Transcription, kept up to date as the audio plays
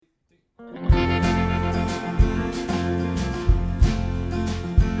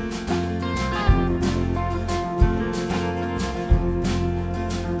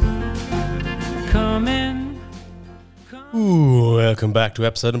Welcome back to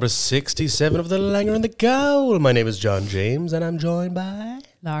episode number 67 of The Langer and the Gowl. My name is John James and I'm joined by...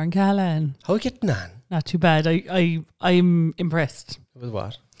 Lauren Callan. How are you getting on? Not too bad. I'm impressed. With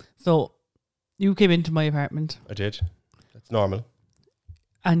what? So, you came into my apartment. I did. That's normal.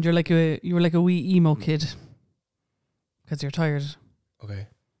 And you were like a wee emo kid. Because you're tired. Okay.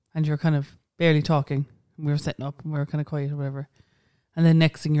 And you're kind of barely talking. We were setting up and we were kind of quiet or whatever. And then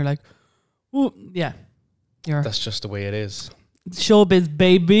next thing you're like, oh, yeah. That's just the way it is. Showbiz,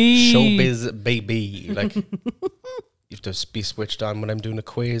 baby. Showbiz, baby. Like, you have to be switched on when I'm doing a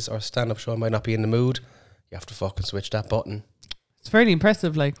quiz or a stand-up show. I might not be in the mood. You have to fucking switch that button. It's fairly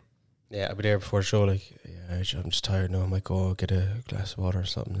impressive, like. Yeah, I'll be there before the show, like, yeah, I'm just tired now. I might go get a glass of water or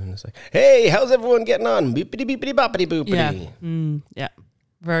something. And it's like, hey, how's everyone getting on? Beepity beepity boppity boopity. Yeah. Yeah.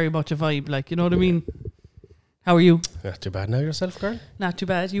 Very much a vibe, like, you know what I mean? How are you? Not too bad now yourself, girl? Not too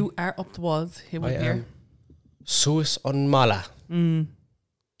bad. You are up the walls here. Suis on Mala. I'm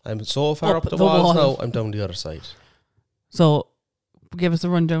so far up the wall. walls now, I'm down the other side. So, give us a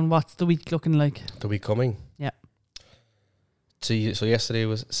rundown. What's the week looking like? The week coming? Yeah. So yesterday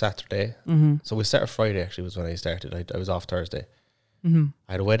was Saturday. Mm-hmm. So we started Friday, actually, was when I started. I was off Thursday. Mm-hmm.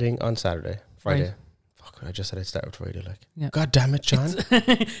 I had a wedding on Saturday. Friday. Right. Fuck, I just said I'd start with Friday, like. Yeah. God damn it, John.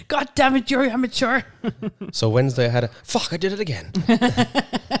 God damn it, you're amateur. So Wednesday I had I did it again.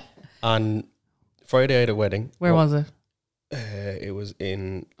 On Friday I had a wedding. Where was it? It was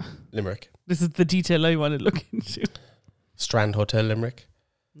in Limerick. This is the detail I want to look into. Strand Hotel, Limerick.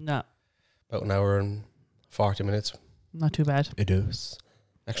 No. About an hour and 40 minutes. Not too bad. It is.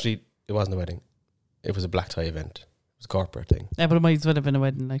 Actually, it wasn't a wedding. It was a black tie event. It was a corporate thing. Yeah, but it might as well have been a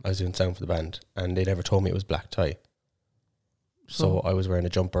wedding. Like. I was doing sound for the band and they never told me it was black tie. So I was wearing a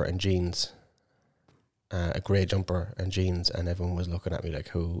jumper and jeans. A grey jumper and jeans, and everyone was looking at me like,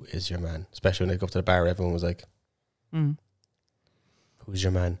 who is your man? Especially when I go up to the bar, everyone was like, who's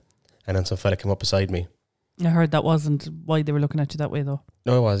your man? And then some fella came up beside me. I heard that wasn't why they were looking at you that way, though.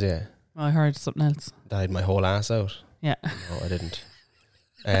 No, it was, yeah. I heard something else. That I had my whole ass out. Yeah. No, I didn't.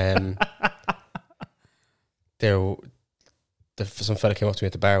 Some fella came up to me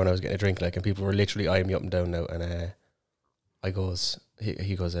at the bar when I was getting a drink, like, and people were literally eyeing me up and down now, and he goes,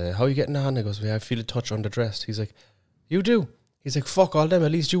 how are you getting on? I goes, yeah, I feel a touch underdressed. He's like, you do? He's like, fuck all them,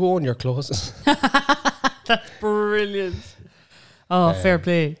 at least you own your clothes. That's brilliant. Oh, fair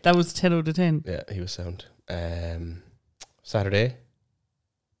play. That was 10 out of 10. Yeah, he was sound. Saturday,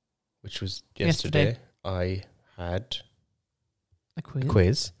 which was yesterday. I had a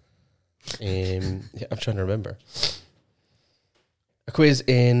quiz. Yeah, I'm trying to remember. A quiz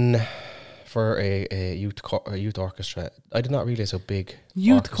for a youth orchestra. I did not realise how big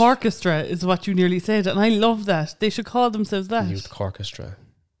youth orchestra is what you nearly said, and I love that. They should call themselves that. Youth orchestra.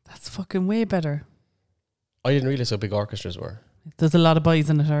 That's fucking way better. I didn't realise how big orchestras were. There's a lot of boys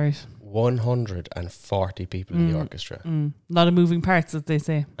in it, alright. 140 people in the orchestra. A lot of moving parts, as they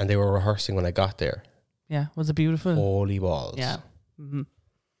say. And they were rehearsing when I got there. Yeah, was it beautiful? Holy balls. Yeah. Mm-hmm.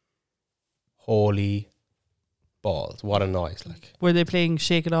 Holy balls. What a noise, like. Were they playing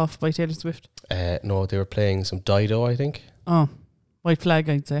Shake It Off by Taylor Swift? No, they were playing some Dido, I think. Oh, White Flag,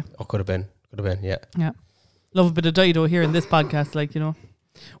 I'd say. Oh, could have been, yeah. Yeah. Love a bit of Dido here in this podcast, like, you know.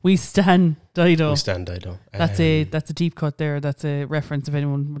 We stand Dido. That's a deep cut there. That's a reference if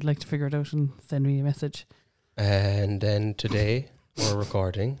anyone would like to figure it out and send me a message. And then today we're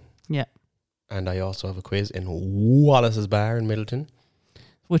recording. Yeah. And I also have a quiz in Wallace's Bar in Middleton.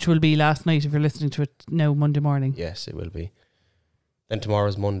 Which will be last night if you're listening to it now Monday morning. Yes, it will be. Then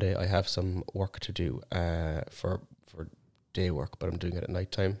tomorrow's Monday. I have some work to do for day work, but I'm doing it at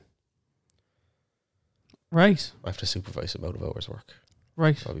night time. Right. I have to supervise some out of hours work.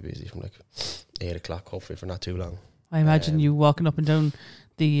 Right. I'll be busy from like 8 o'clock, hopefully for not too long. I imagine you walking up and down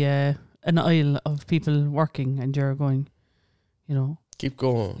the an aisle of people working and you're going, you know. Keep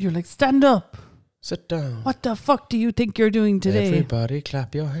going. You're like, stand up. Sit down. What the fuck do you think you're doing today? Everybody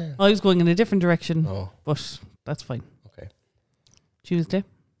clap your hands. I was going in a different direction, but that's fine. Okay.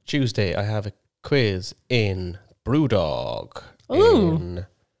 Tuesday, I have a quiz in Brewdog. Ooh. In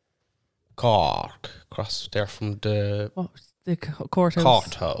Cork. Across there from the courthouse.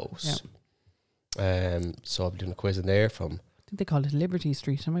 Courthouse. Yeah. So I'll be doing a quiz in there from... I think they call it Liberty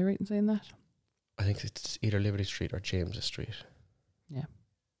Street. Am I right in saying that? I think it's either Liberty Street or James's Street. Yeah.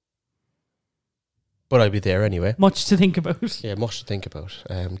 But I'll be there anyway. Much to think about. Yeah, much to think about.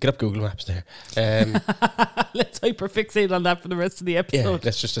 Get up Google Maps there. Let's hyperfixate on that for the rest of the episode. Yeah,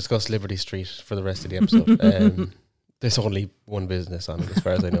 let's just discuss Liberty Street for the rest of the episode. There's only one business on it, as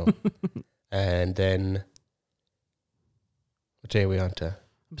far as I know. And then, what day are we on to?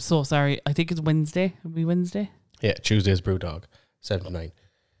 I'm so sorry. I think it's Wednesday. It'll be Wednesday. Yeah, Tuesday is Brewdog, 7 to 9.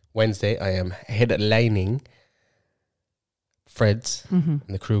 Wednesday, I am headlining Fred's in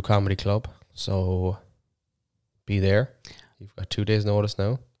the Crew Comedy Club. So, be there. You've got 2 days' notice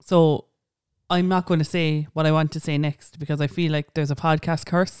now. So, I'm not going to say what I want to say next because I feel like there's a podcast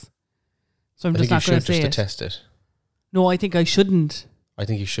curse. So, I'm just not going to say it. Just to test it. No, I think I shouldn't. I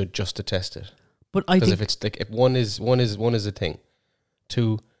think you should just to test it. But I think because if it's like if one is a thing,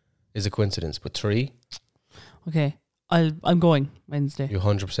 2 is a coincidence, but 3. Okay, I'm going Wednesday. You're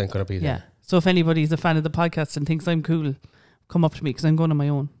 100% going to be there. Yeah. So if anybody's a fan of the podcast and thinks I'm cool, come up to me because I'm going on my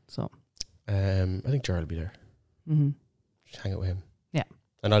own. So. I think Gerald will be there. Just hang out with him. Yeah.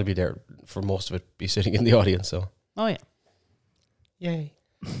 And I'll be there for most of it. Be sitting in the audience. So. Oh yeah. Yay.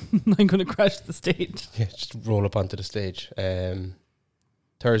 I'm going to crash the stage. Yeah, just roll up onto the stage.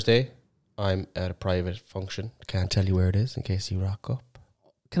 Thursday, I'm at a private function. I can't tell you where it is in case you rock up.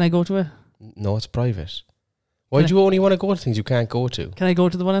 Can I go to it? No, it's private. Why do you only want to go to things you can't go to? Can I go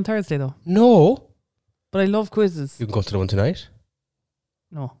to the one on Thursday though? No. But I love quizzes. You can go to the one tonight.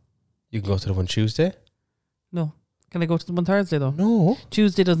 No. You can go to the one Tuesday. No. Can I go to the one Thursday though? No.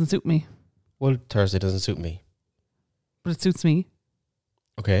 Tuesday doesn't suit me. Well, Thursday doesn't suit me. But it suits me.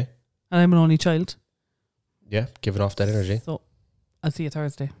 Okay. And I'm an only child. Yeah, giving off that energy. So, I'll see you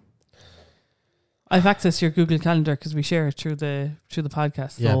Thursday. I've access to your Google Calendar because we share it through the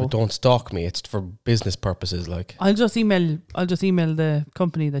podcast. Yeah, so but don't stalk me. It's for business purposes. Like I'll just email the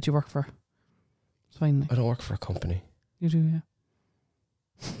company that you work for. It's fine. I don't work for a company. You do,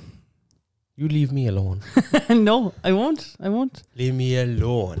 yeah. You leave me alone. No, I won't. Leave me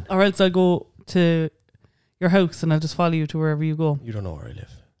alone. Or else I'll go to your house and I'll just follow you to wherever you go. You don't know where I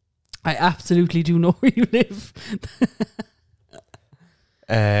live. I absolutely do know where you live.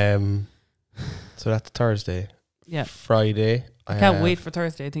 So that's Thursday. Yeah. Friday. I can't wait for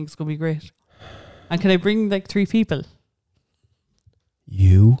Thursday. I think it's going to be great. And can I bring like 3 people?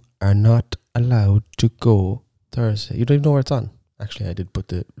 You are not allowed to go Thursday. You don't even know where it's on. Actually, I did put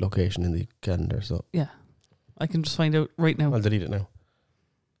the location in the calendar, so yeah, I can just find out right now. I'll delete it now.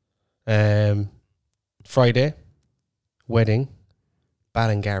 Friday, wedding,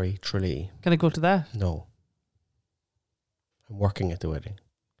 Ballingarry, Tralee. Can I go to that? No. I'm working at the wedding.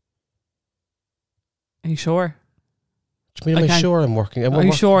 Are you sure? Do you mean am I sure I'm working? Are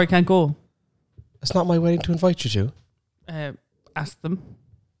you sure I can't go? It's not my wedding to invite you to. Ask them.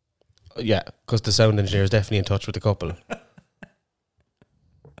 Yeah, because the sound engineer is definitely in touch with the couple.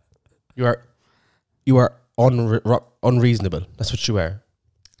 You are unreasonable. That's what you are.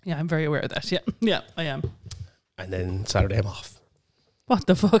 Yeah, I'm very aware of that. Yeah, I am. And then Saturday I'm off. What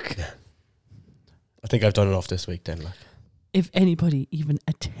the fuck? Yeah. I think I've done enough this week then. Like, if anybody even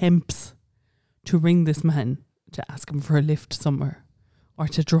attempts to ring this man to ask him for a lift somewhere, or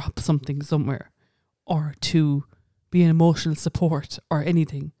to drop something somewhere, or to be an emotional support or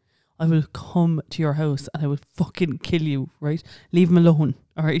anything, I will come to your house and I will fucking kill you, right? Leave him alone,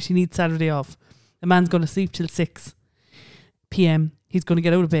 all right? He needs Saturday off. The man's going to sleep till 6 p.m. He's going to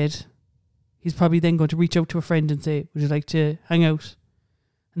get out of bed. He's probably then going to reach out to a friend and say, would you like to hang out?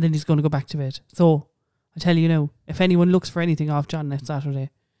 And then he's going to go back to bed. So, I tell you now, if anyone looks for anything off John next Saturday,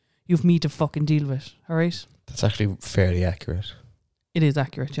 you've me to fucking deal with, all right? That's actually fairly accurate. It is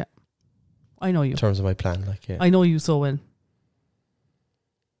accurate, yeah. I know you. In terms of my plan, like, yeah. I know you so well.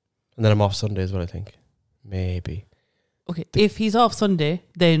 And then I'm off Sunday as well, I think. Maybe. Okay, if he's off Sunday,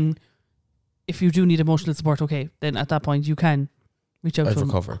 then if you do need emotional support, okay, then at that point you can reach out to him. I've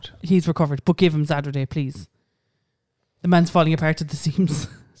recovered. He's recovered, but give him Saturday, please. The man's falling apart at the seams.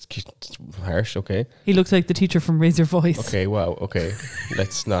 It's harsh, okay. He looks like the teacher from Raise Your Voice. Okay, wow, okay.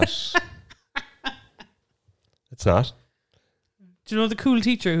 Let's not. It's not. Do you know the cool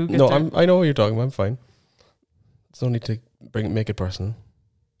teacher who gets No, I know what you're talking about. I'm fine. There's no need to make it personal.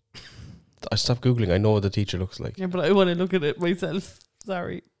 I stopped Googling. I know what the teacher looks like. Yeah, but I want to look at it myself.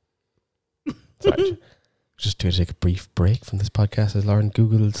 Sorry. Sorry. Just to take a brief break from this podcast as Lauren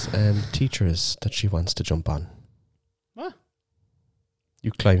Googles teachers that she wants to jump on. What?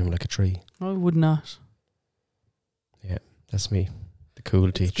 You climb him like a tree. I would not. Yeah, that's me. The cool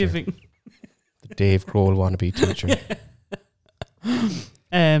It's teacher. giving. The Dave Grohl wannabe teacher.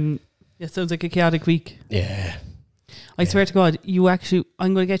 Yeah, sounds like a chaotic week. Yeah. I swear to God,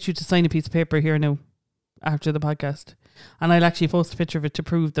 I'm going to get you to sign a piece of paper here now after the podcast. And I'll actually post a picture of it to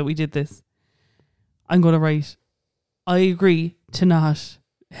prove that we did this. I'm going to write, I agree to not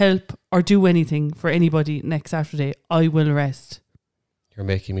help or do anything for anybody next Saturday. I will rest. You're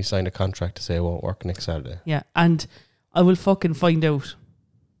making me sign a contract to say I won't work next Saturday. Yeah, and I will fucking find out.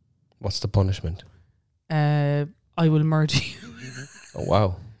 What's the punishment? I will murder you. Oh,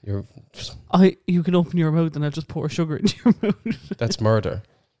 wow. You can open your mouth and I'll just pour sugar into your mouth. That's murder.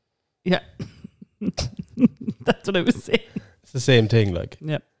 Yeah. That's what I was saying. It's the same thing, like.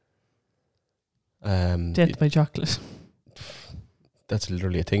 Yeah. Death by chocolate. That's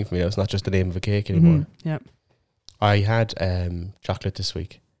literally a thing for me. It's not just the name of a cake anymore. Yeah. I had chocolate this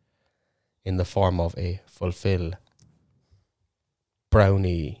week in the form of a Fulfill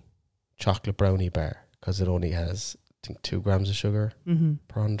chocolate brownie bar, because it only has, I think, 2 grams of sugar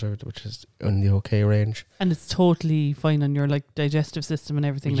per 100, which is in the okay range. And it's totally fine on your like digestive system and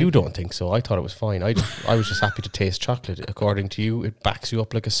everything. You don't think so? I thought it was fine. I was just happy to taste chocolate. According to you, it backs you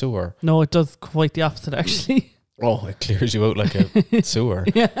up like a sewer. No, it does quite the opposite, actually. Oh, it clears you out like a sewer.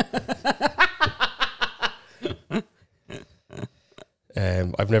 Yeah.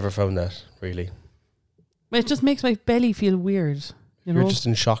 I've never found that, really. It just makes my belly feel weird. You're just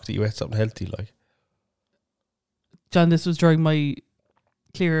in shock that you ate something healthy, like. John, this was during my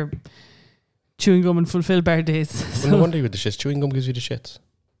clear chewing gum and Fulfill bar days. Well, no wonder you with the shits. Chewing gum gives you the shits.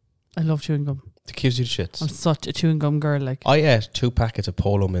 I love chewing gum. It gives you the shits. I'm such a chewing gum girl, like. I ate 2 packets of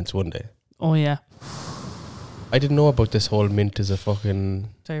Polo Mints one day. Oh, yeah. I didn't know about this whole mint as a fucking...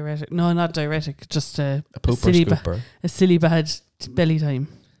 Diuretic. No, not diuretic. Just a pooper scooper. A silly bad belly time.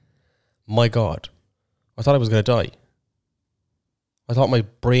 My God. I thought I was going to die. I thought my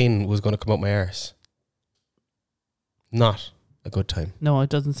brain was going to come out my arse. Not a good time. No, it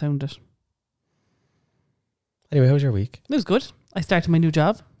doesn't sound it. Anyway, how was your week? It was good. I started my new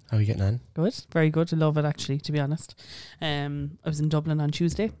job. How are you getting on? Good. Very good. I love it, actually, to be honest. I was in Dublin on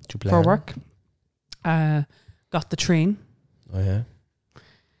Tuesday Dublin. for work. Got the train. Oh, yeah.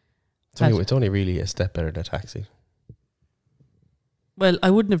 It's only really a step better than a taxi. Well, I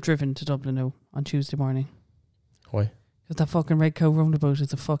wouldn't have driven to Dublin now on Tuesday morning. Why? Because that fucking Red Cow roundabout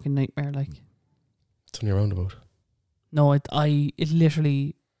is a fucking nightmare, like. It's only a roundabout. No, it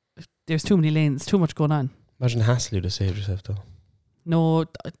literally, there's too many lanes, too much going on. Imagine the hassle you'd have saved yourself, though. No,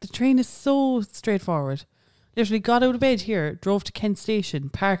 the train is so straightforward. Literally got out of bed here, drove to Kent Station,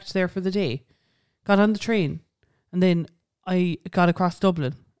 parked there for the day, got on the train, and then I got across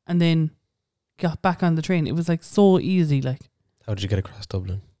Dublin, and then got back on the train. It was like so easy, like. How did you get across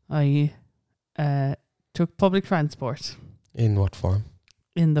Dublin? I took public transport. In what form?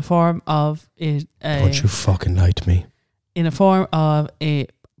 In the form of a... Don't you fucking lie to me. In a form of a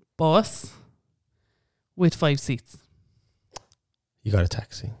bus with 5 seats. You got a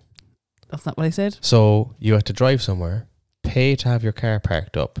taxi. That's not what I said. So you had to drive somewhere, pay to have your car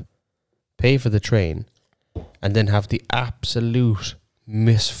parked up, pay for the train, and then have the absolute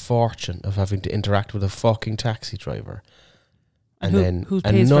misfortune of having to interact with a fucking taxi driver. And then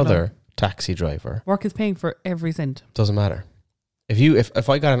another taxi driver. Work is paying for every cent. Doesn't matter. If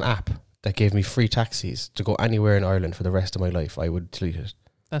I got an app that gave me free taxis to go anywhere in Ireland for the rest of my life, I would delete it.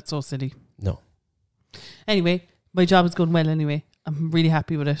 That's so silly. No. Anyway, my job is going well anyway. I'm really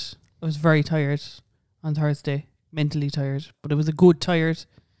happy with it. I was very tired on Thursday. Mentally tired. But it was a good tired.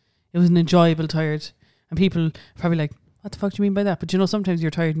 It was an enjoyable tired. And people are probably like, what the fuck do you mean by that? But you know, sometimes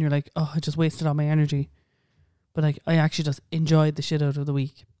you're tired and you're like, oh, I just wasted all my energy. But like, I actually just enjoyed the shit out of the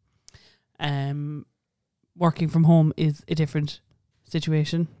week. Working from home is a different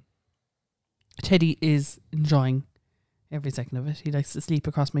situation. Teddy is enjoying every second of it. He likes to sleep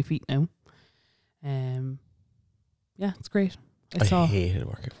across my feet now. Yeah, it's great. I hated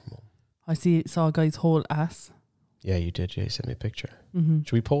working from home. I saw a guy's whole ass. Yeah, you did. Yeah, you sent me a picture. Mm-hmm.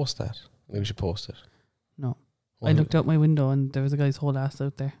 Should we post that? I think we should post it. No. I looked out my window and there was a guy's whole ass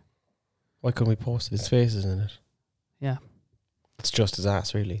out there. Why couldn't we post it? His face is in it. Yeah. It's just his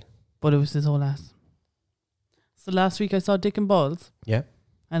ass, really. But it was his whole ass. So last week I saw dick and balls. Yeah.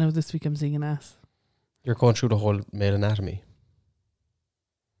 I know this week I'm seeing an ass. You're going through the whole male anatomy.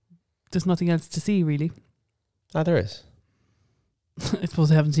 There's nothing else to see, really. Ah, there is. I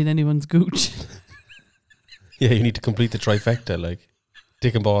suppose I haven't seen anyone's gooch. Yeah, you need to complete the trifecta, like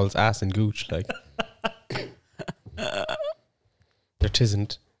dick and balls, ass and gooch, like. There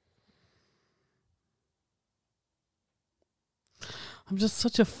tisn't. I'm just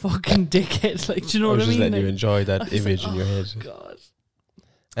such a fucking dickhead. Like, do you know what I mean? Just letting like, you enjoy that image in your head. God.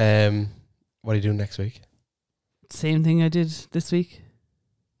 What are you doing next week? Same thing I did this week.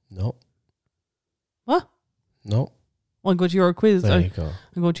 No. What? No. I'll go to your quiz. There you go.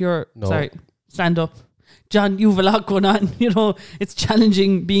 I'll go to your... No. Sorry. Stand up. John, you've a lot going on. You know, it's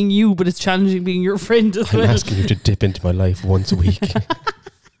challenging being you, but it's challenging being your friend as I'm well. asking you to dip into my life once a week.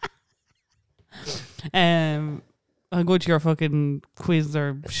 I'll go to your fucking quiz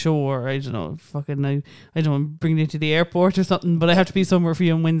or show, or I don't know, I don't bring you to the airport or something, but I have to be somewhere for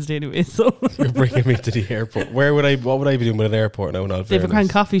you on Wednesday anyway, so. You're bringing me to the airport. What would I be doing with an airport now? They have a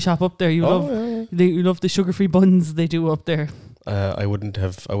grand coffee shop up there. You love the sugar-free buns they do up there. I wouldn't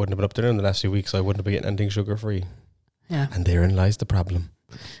have been up there in the last few weeks, so I wouldn't have been getting anything sugar-free. Yeah. And therein lies the problem.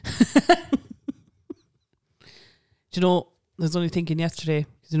 Do you know, I was only thinking yesterday,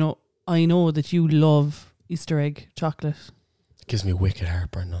 because, you know, I know that you love Easter egg chocolate. It gives me wicked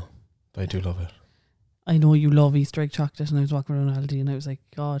heartburn now, but I do love it. I know you love Easter egg chocolate, and I was walking around Aldi and I was like,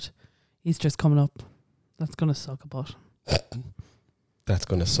 God, Easter's coming up. That's going to suck a butt. That's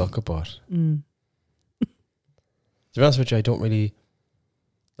going to suck a butt. Mm. To be honest with you, I don't really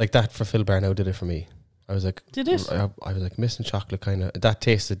like that. For Phil Barnow did it for me. I was like, did it? I was like missing chocolate kind of. That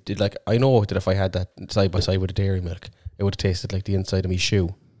tasted like, I know that if I had that side by side with a dairy milk, it would have tasted like the inside of my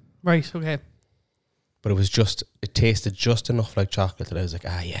shoe. Right, okay. But it tasted just enough like chocolate that I was like,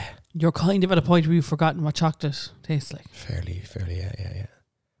 yeah. You're kind of at a point where you've forgotten what chocolate tastes like. Fairly, yeah.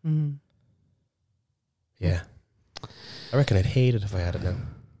 Mm. Yeah. I reckon I'd hate it if I had it now.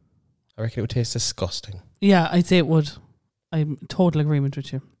 I reckon it would taste disgusting. Yeah, I'd say it would. I'm in total agreement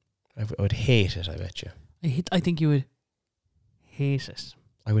with you. I would hate it, I bet you. I think you would hate it.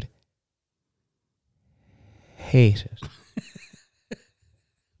 I would hate it.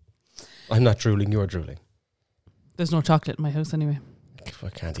 I'm not drooling, you're drooling. There's no chocolate in my house anyway. I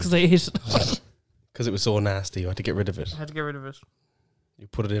can't eat because I ate it. Because it was so nasty, you had to get rid of it. I had to get rid of it. You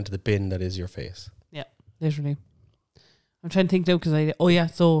put it into the bin that is your face. Yeah, literally. I'm trying to think now because I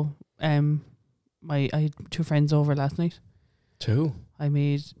had 2 friends over last night. 2? I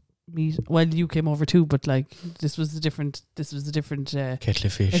made meat. Well, you came over too, but like this was a different kettle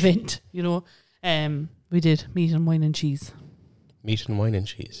of fish event. You know, we did meat and wine and cheese. Meat and wine and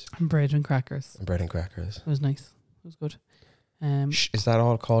cheese. And bread and crackers. It was nice. It was good. Is that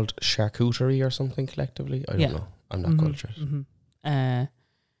all called charcuterie or something collectively? I don't know. I'm not cultured. Mm-hmm.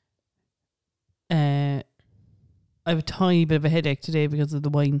 I have a tiny bit of a headache today because of the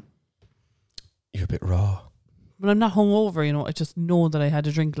wine. You're a bit raw. But I'm not hungover, you know. I just know that I had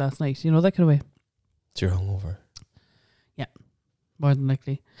a drink last night. You know, that kind of way. So you're hungover? Yeah, more than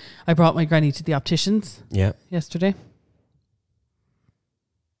likely. I brought my granny to the opticians yesterday.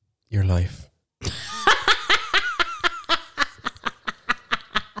 Your life.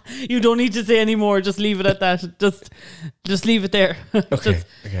 You don't need to say any more. Just leave it at that. Just leave it there. Okay.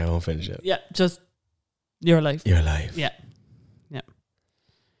 I won't finish it. Yeah, just your life. Your life. Yeah.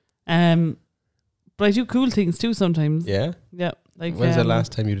 But I do cool things too sometimes. Yeah? Yeah. Like when's the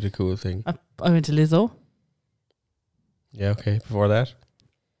last time you did a cool thing? I went to Lizzo. Yeah, okay. Before that?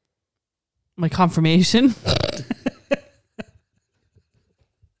 My confirmation.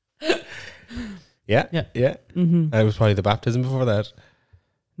 Yeah. Mm-hmm. And it was probably the baptism before that.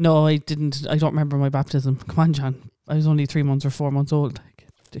 No, I didn't. I don't remember my baptism. Come on, John. I was only 3 months or 4 months old. Like,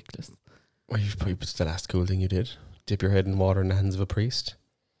 it's ridiculous. Well, you probably was the last cool thing you did. Dip your head in water in the hands of a priest.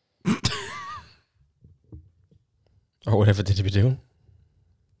 Or whatever did you be doing?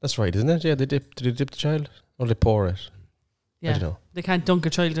 That's right, isn't it? Yeah, did they dip the child? Or they pour it? Yeah. I don't know. They can't dunk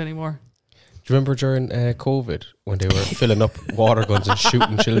a child anymore. Do you remember during COVID when they were filling up water guns and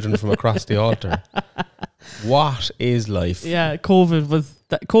shooting children from across the altar? What is life? Yeah, COVID was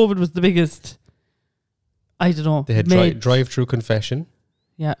the biggest. I don't know. They had drive-through confession.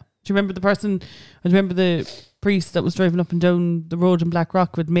 Yeah. Do you remember the person? I remember the priest that was driving up and down the road in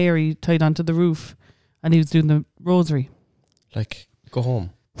Blackrock with Mary tied onto the roof, and he was doing the rosary. Like, go home.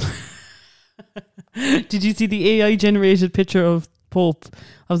 Did you see the AI generated picture of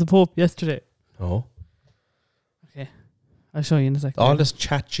the Pope yesterday? No. Okay, I'll show you in a second. All this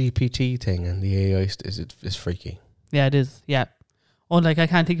chat GPT thing and the AI is freaky. Yeah, it is. Yeah. Oh, like I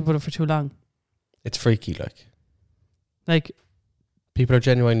can't think about it for too long. It's freaky, like people are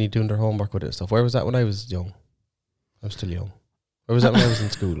genuinely doing their homework with it and stuff. Where was that when I was young? I'm still young. Where was that when I was in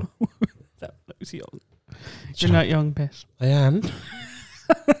school? That when I was young. You're not young, Pet. I am.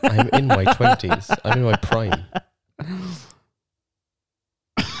 I'm in my 20s. I'm in my prime.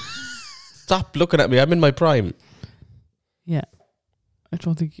 Stop looking at me. I'm in my prime. Yeah. I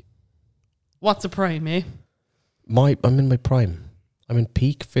don't think... What's a prime, eh? I'm in my prime. I'm in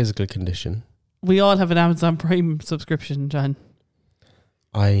peak physical condition. We all have an Amazon Prime subscription, John.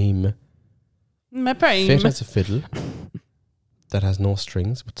 I'm... My prime. Fit as a fiddle. That has no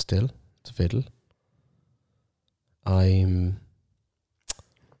strings, but still, it's a fiddle. I'm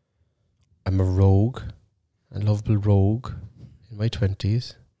a rogue. a lovable rogue in my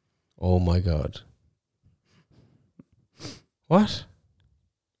 20s. Oh my God. What?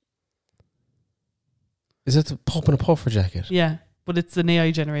 Is it the pop and a puffer jacket? Yeah, but it's an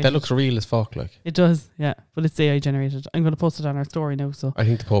AI generated. That looks real as fuck, like. It does, yeah, but it's AI generated. I'm going to post it on our story now. So I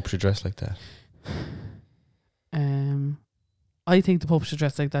think the Pope should dress like that. I think the Pope should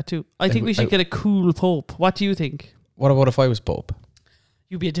dress like that too. I think we should get a cool Pope. What do you think? What about if I was Pope?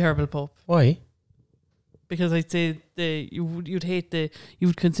 You'd be a terrible Pope. Why? Because I'd say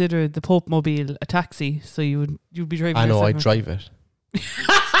you'd consider the Pope mobile a taxi, so you'd be driving. I know, I'd drive it.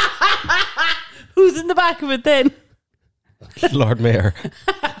 Who's in the back of it then? Lord Mayor.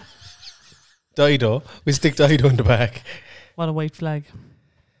 Dido. We stick Dido in the back. What a white flag.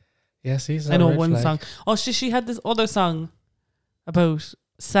 Yes, he's I know one song. Oh, she had this other song about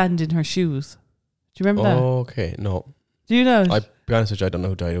sand in her shoes. Do you remember that? Okay, no. Do you know? I'll be honest with you, I don't know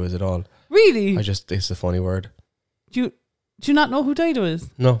who Dido is at all. Really? It's a funny word. Do you not know who Dido is?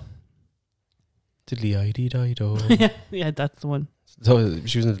 No. Diddly-ey-dee-Dido. yeah, that's the one. So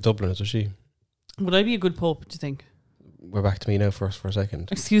she was in Dublin, was she? Would I be a good Pope, do you think? We're back to me now for a second.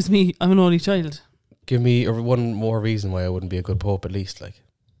 Excuse me, I'm an only child. Give me one more reason why I wouldn't be a good Pope at least, like.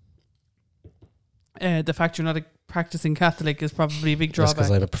 The fact you're not a practicing Catholic is probably a big drawback. That's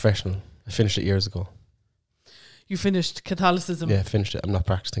because I'm a professional. I finished it years ago. You finished Catholicism? Yeah, I finished it. I'm not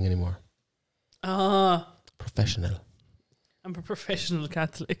practicing anymore. Ah. Professional. I'm a professional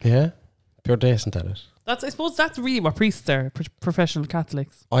Catholic. Yeah? Pure decent at it. I suppose that's really what priests are, professional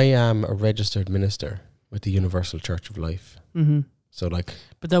Catholics. I am a registered minister with the Universal Church of Life. Mm-hmm. So, like...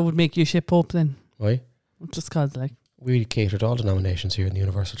 But that would make you a shit Pope then. Why? Just cause, like... We cater to all denominations here in the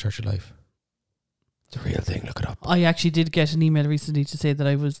Universal Church of Life. It's a real thing, look it up. I actually did get an email recently to say that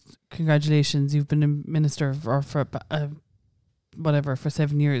I was... Congratulations, you've been a minister for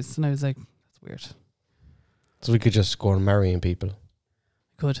 7 years. And I was like, that's weird. So we could just go on marrying people.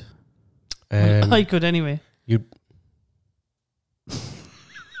 Could. I could anyway. Did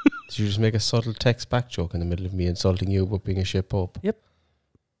you just make a subtle text back joke in the middle of me insulting you about being a shit Pope? Yep.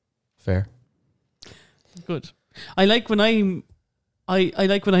 Fair. Good. I like when I'm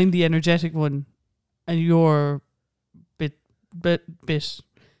the energetic one and you're bit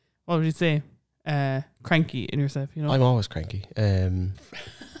what would you say? Cranky in yourself, you know? I'm always cranky.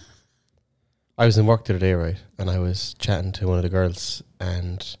 I was in work the other day, right? And I was chatting to one of the girls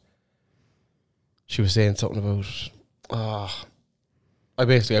and she was saying something about I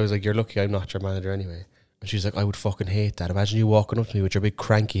was like, you're lucky I'm not your manager anyway. And she's like, I would fucking hate that. Imagine you walking up to me with your big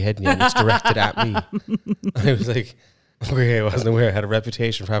cranky head in you and it's directed at me. And I was like, okay, I wasn't aware I had a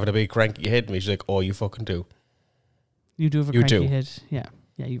reputation for having a big cranky head in me. She's like, oh, you fucking do. You do have a cranky head. Yeah.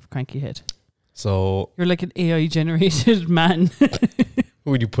 Yeah, you have a cranky head. So you're like an AI generated man.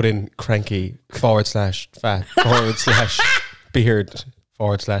 Would you put in cranky /fat /beard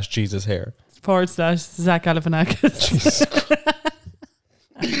 / Jesus hair? / Zach Galifianakis.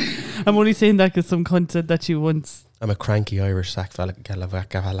 I'm only saying that because some cunt said that you once. I'm a cranky Irish Zach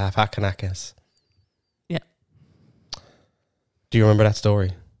Galifianakis. Yeah. Do you remember that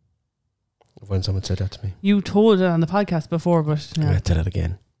story? When someone said that to me. You told it on the podcast before, but I'm going to tell it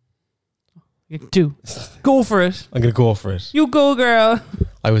again. You do. Go for it. I'm going to go for it. You go, girl.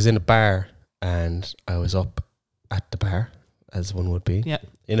 I was in a bar and I was up at the bar, as one would be. Yeah.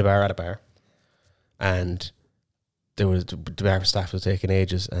 In a bar, at a bar. And there was the bar staff was taking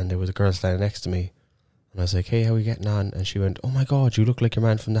ages and there was a girl standing next to me. And I was like, hey, how are you getting on? And she went, oh my God, you look like your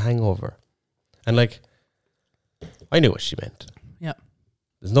man from The Hangover. And like, I knew what she meant. Yeah.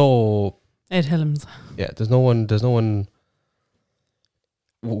 There's no... Ed Helms. Yeah, there's no one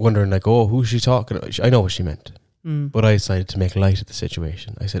wondering like, oh, who's she talking about? I know what she meant. But I decided to make light of the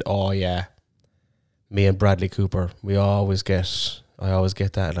situation. I said, oh yeah, me and Bradley Cooper, I always get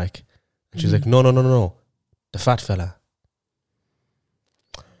that, like. And she's like, no, the fat fella.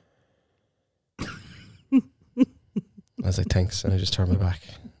 I was like, thanks. And I just turned my back,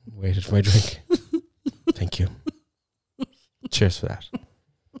 waited for my drink. Thank you. Cheers for that.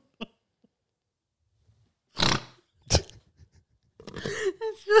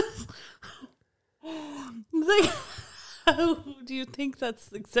 It's like, how do you think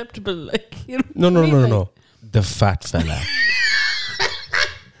that's acceptable? Like, you know, no. The fat fella.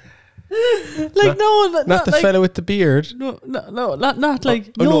 Like, not the like, fella with the beard. No, not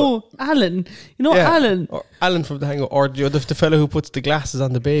like no. Alan. You know, yeah. Alan. Or Alan from The Hangover, or the fella who puts the glasses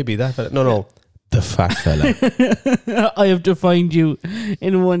on the baby. That fella. No, the fat fella. I have defined you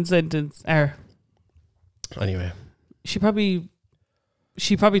in one sentence. Anyway, she probably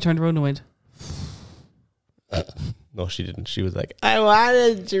turned around and went. No, she didn't. She was like, I want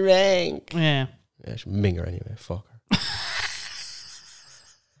a drink. Yeah. Yeah, she's minger anyway. Fuck her.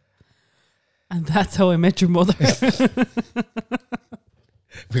 And that's how I met your mother.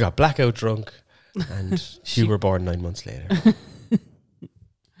 We got blackout drunk, and you were born 9 months later.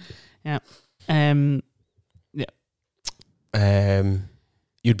 Yeah.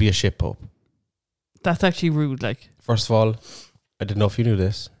 You'd be a shit pope. That's actually rude. Like, First of all, I didn't know if you knew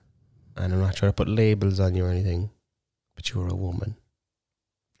this, and I'm not trying to put labels on you or anything, but you were a woman.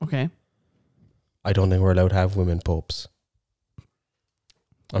 okay. I don't think we're allowed to have women popes.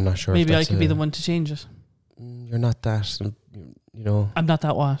 I'm not sure. Maybe if I that's could be the one to change it. You're not that, you know, I'm not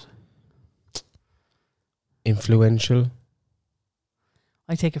that what? influential.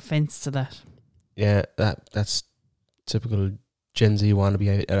 I take offence to that. Yeah, that's typical Gen Z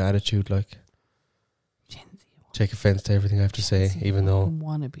wannabe attitude. Like, Gen Z. take offense to everything I have to say, even though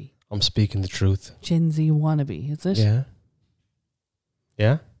Wannabe. I'm speaking the truth. Gen Z wannabe, is it? Yeah.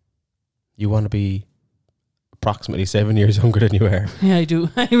 Yeah? You want to be approximately 7 years younger than you are. Yeah, I do.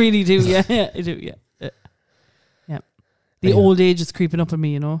 I really do. Yeah, I do. Yeah. Yeah. The Yeah. old age is creeping up on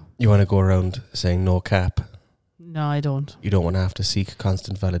me, you know? You want to go around saying no cap. No, I don't. You don't want to have to seek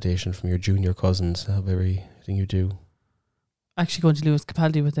constant validation from your junior cousins of everything you do. Actually going to Lewis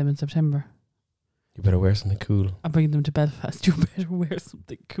Capaldi with them in September. You better wear something cool. I'm bringing them to Belfast. You better wear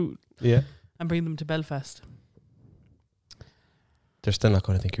something cool. Yeah. I'm bringing them to Belfast. They're still not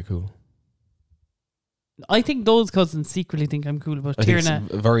going to think you're cool. I think those cousins secretly think I'm cool, but I think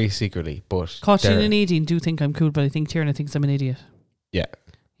Tierna, very secretly, but Caution they're- and Nadine do think I'm cool, but I think Tierna thinks I'm an idiot.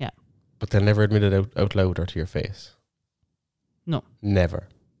 but they'll never admit it out loud or to your face. No. Never.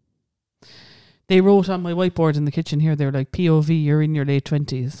 They wrote on my whiteboard in the kitchen here, they were like, POV, you're in your late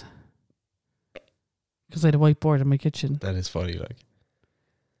 20s. Because I had a whiteboard in my kitchen. That is funny, like.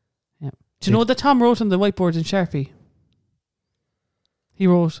 Do you know that Tom wrote on the whiteboard in Sharpie? He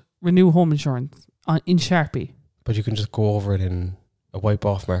wrote, renew home insurance in Sharpie. But you can just go over it in a wipe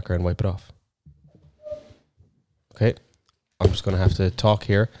off marker and wipe it off. Okay. I'm just going to have to talk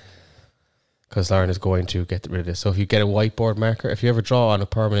here because Lauren is going to get rid of this. So if you get a whiteboard marker, if you ever draw on with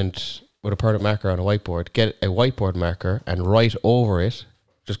a permanent marker on a whiteboard, get a whiteboard marker and write over it,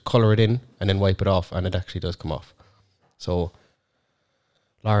 just colour it in and then wipe it off, and it actually does come off. So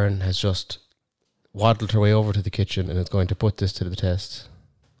Lauren has just waddled her way over to the kitchen and is going to put this to the test.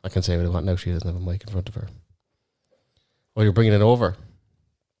 I can say what I want now. She doesn't have a mic in front of her. Oh, you're bringing it over.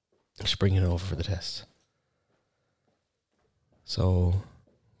 She's bringing it over for the test. So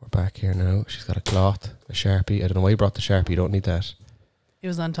we're back here now. She's got a cloth, a Sharpie. I don't know why you brought the Sharpie. You don't need that. It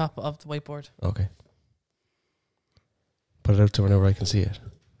was on top of the whiteboard. Okay. Put it out to whenever I can see it.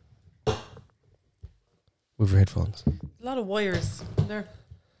 Move your headphones. A lot of wires there.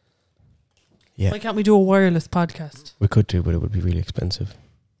 Yeah. Why can't we do a wireless podcast? We could do, but it would be really expensive.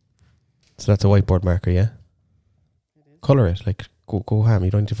 So that's a whiteboard marker, yeah? Colour it. Like, go ham.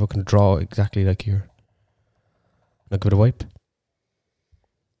 You don't need to fucking draw exactly like you're... Now give it a wipe.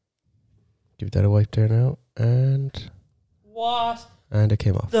 Give that a wipe there now. And What it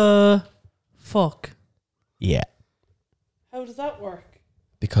came off. the fuck? Yeah. How does that work?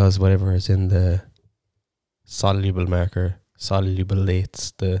 Because whatever is in the soluble marker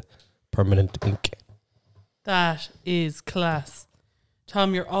solubulates the permanent ink. That is class.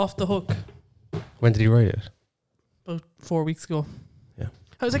 Tom, you're off the hook. When did he write it? About 4 weeks ago. Yeah.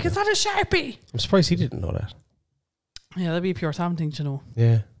 I was like, is that a Sharpie? I'm surprised he didn't know that. Yeah, that'd be a pure Tom thing to know.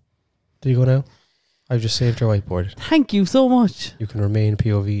 Yeah. There you go now. I've just saved your whiteboard. Thank you so much. You can remain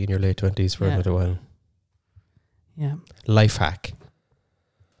POV in your late 20s for another while. Yeah. Life hack.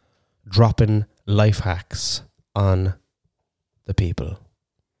 Dropping life hacks on the people.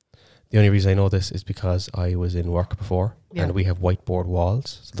 The only reason I know this is because I was in work before and we have whiteboard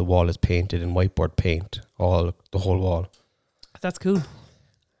walls. So the wall is painted in whiteboard paint, the whole wall. That's cool.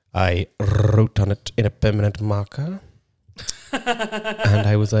 I wrote on it in a permanent marker. And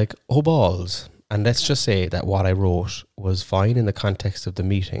I was like, oh balls. And let's just say that what I wrote was fine in the context of the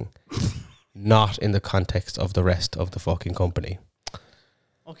meeting, not in the context of the rest of the fucking company.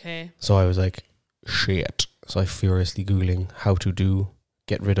 Okay. So I was like, shit. So I furiously Googling how to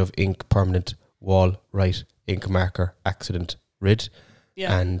get rid of ink, permanent wall, right, ink marker, accident, rid.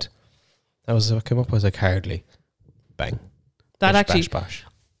 Yeah. And that was what came up. I was like, hardly. Bang. That Bish, actually, bash,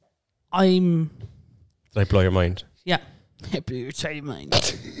 bash. Did Did I blow your mind? Yeah. Blew your tiny mind.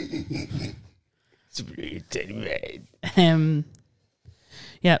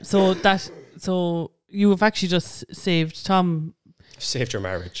 Yeah, so you have actually just saved Tom. Saved your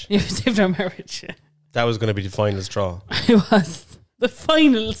marriage. You saved our marriage. That was going to be the final straw. It was the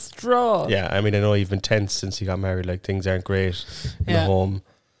final straw. Yeah, I mean, I know you've been tense since you got married. Like, things aren't great in the home.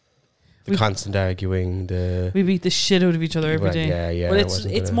 The constant arguing, we beat the shit out of each other every day. Yeah. But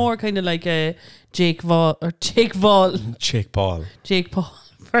it's more kind of like a Jake Paul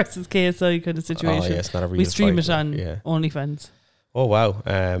versus KSI kind of situation. Oh, yeah, it's not a real we stream fight, it on OnlyFans. Oh wow.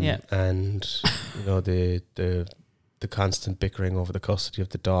 And you know the constant bickering over the custody of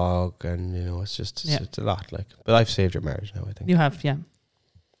the dog, and you know it's just it's a lot. Like, but I've saved your marriage now, I think. You have, yeah.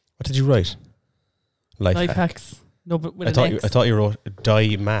 What did you write? Life hacks. No, but with I thought you wrote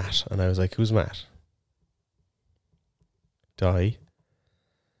Die Matt, and I was like, who's Matt? Die.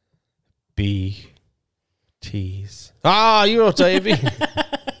 B. T's. Ah, you wrote Die B.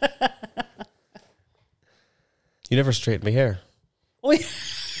 You never straightened my hair. Oh,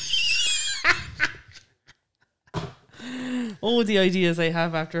 oh, the ideas I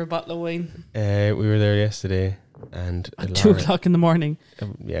have after a bottle of wine. We were there yesterday, and at 2 o'clock in the morning.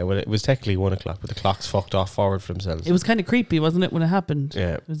 Yeah, well, it was technically 1 o'clock, but the clocks fucked off forward for themselves. It was kind of creepy, wasn't it, when it happened?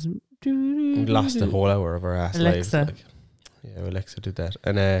 Yeah. It was we lost a whole hour of our ass lives. Alexa. Yeah, Alexa did that.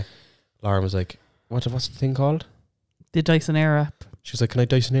 And Lauren was like, what's the thing called? The Dyson Airwrap. She was like, can I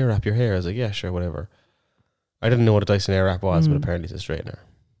Dyson Airwrap your hair? I was like, yeah, sure, whatever. I didn't know what a Dyson Airwrap was, but apparently it's a straightener.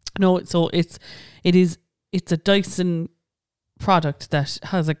 No, so it's a Dyson product that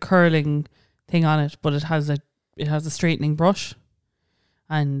has a curling thing on it, but it has a straightening brush,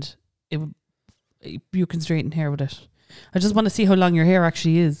 and you can straighten hair with it. I just want to see how long your hair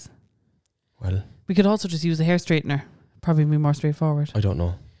actually is. Well, we could also just use a hair straightener. Probably be more straightforward. I don't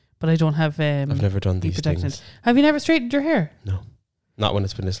know, but I don't have. I've never done these things. Have you never straightened your hair? No, not when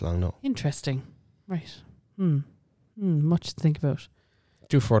it's been this long. No. Interesting. Right. Much to think about.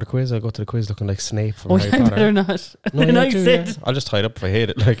 Do for the quiz. I'll go to the quiz looking like Snape from Harry Potter. Better not. No, then I said, yeah. I'll just tie it up if I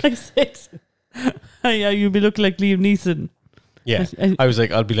hate it. Like I said, yeah, you'll be looking like Liam Neeson. Yeah, I was like,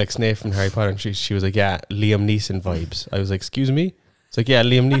 I'll be like Snape from Harry Potter, and she was like, yeah, Liam Neeson vibes. I was like, excuse me. It's like, yeah,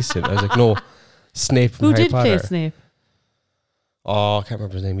 Liam Neeson. I was like, no, Snape from Harry Potter. Who did play Snape? Oh, I can't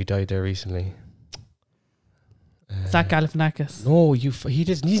remember his name. He died there recently. Zach Galifianakis. No, he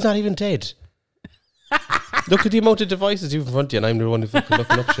didn't. He's not even dead. Look at the amount of devices you've in front of you, and I'm the one who's fucking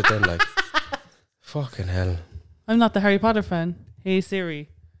looking up shit then, like. Fucking hell. I'm not the Harry Potter fan. Hey Siri.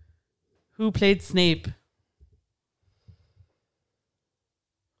 Who played Snape?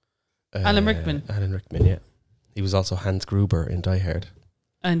 Alan Rickman. Alan Rickman, yeah. He was also Hans Gruber in Die Hard.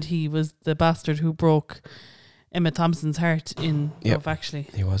 And he was the bastard who broke Emma Thompson's heart in Love Actually.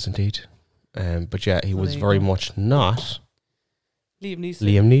 He was indeed. But yeah, he was very much not Liam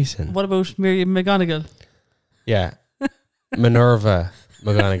Neeson. What about Miriam McGonagall? Yeah. Minerva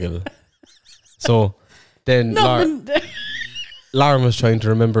McGonagall. So then Lauren was trying to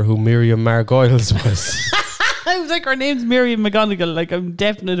remember who Miriam Margoyles was. I was like, her name's Miriam McGonagall. Like, I'm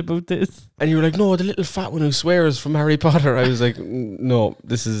definite about this. And you were like, no, the little fat one who swears from Harry Potter. I was like, no,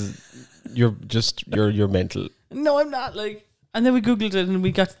 this is, you're mental. No, I'm not. Like, and then we Googled it and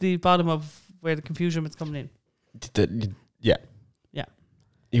we got to the bottom of where the confusion was coming in. Yeah.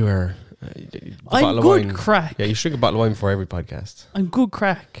 You were. I'm good crack. Yeah, you should drink a bottle of wine before every podcast. I'm good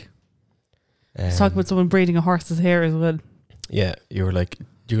crack. Let's talk about someone braiding a horse's hair as well. Yeah, you were like,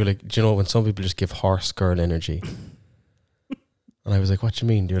 do you know when some people just give horse girl energy? And I was like, what do you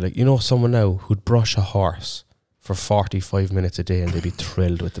mean? You're like, you know someone now who'd brush a horse for 45 minutes a day and they'd be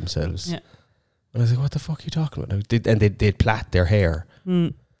thrilled with themselves. Yeah. And I was like, what the fuck are you talking about? They'd plait their hair.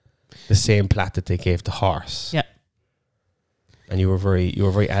 The same plait that they gave the horse. Yeah. And you were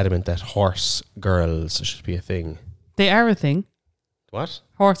very adamant that horse girls should be a thing. They are a thing. What?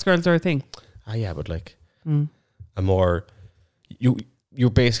 Horse girls are a thing. Ah, yeah, but like a more you're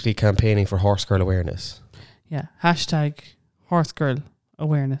basically campaigning for horse girl awareness. Yeah. Hashtag horse girl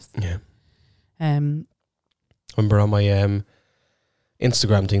awareness. Yeah. Remember on my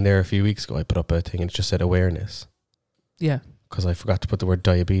Instagram thing there a few weeks ago, I put up a thing and it just said awareness. Yeah. Because I forgot to put the word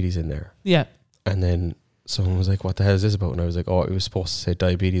diabetes in there. Yeah. And then someone was like, what the hell is this about? And I was like, oh, it was supposed to say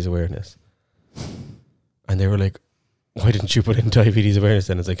diabetes awareness. And they were like, why didn't you put in diabetes awareness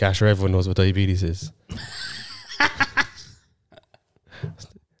then? It's like, sure, everyone knows what diabetes is.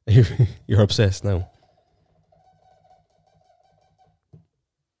 You're obsessed now.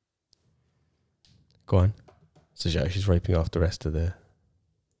 Go on. So yeah, she's wiping off the rest of the...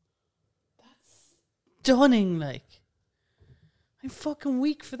 That's stunning, like. I'm fucking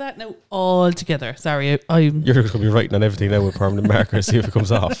weak for that now altogether. Sorry, I'm... You're going to be writing on everything now with permanent marker, see if it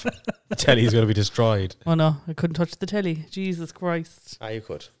comes off. The telly's going to be destroyed. Oh no, I couldn't touch the telly. Jesus Christ. Ah, you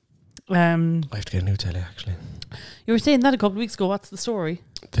could. I have to get a new telly, actually. You were saying that a couple of weeks ago. What's the story?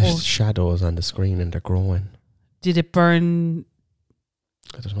 There's shadows on the screen and they're growing. Did it burn?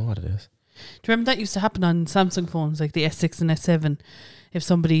 I don't know what it is. you remember that used to happen on Samsung phones, like the S6 and S7? If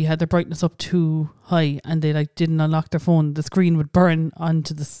somebody had their brightness up too high and they like didn't unlock their phone, the screen would burn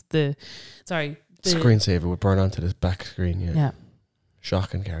onto the screensaver would burn onto this back screen. Yeah. Yeah.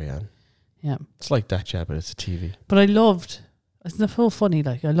 Shock and carry on. Yeah. It's like that, yeah, but it's a TV. But I loved, it's so funny,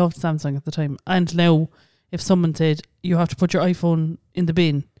 like I loved Samsung at the time. And now if someone said you have to put your iPhone in the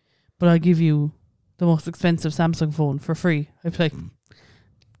bin, but I'll give you the most expensive Samsung phone for free, I'd be like,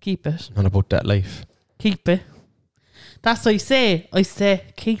 keep it. Not about that life. Keep it. That's what I say. I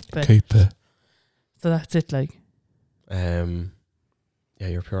say keep it. Keep it. So that's it, like. Yeah,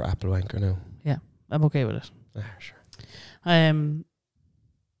 you're a pure Apple wanker now. Yeah, I'm okay with it. Sure.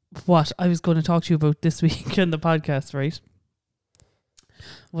 What I was going to talk to you about this week on the podcast, right,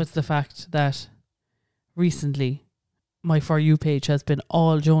 was the fact that recently my For You page has been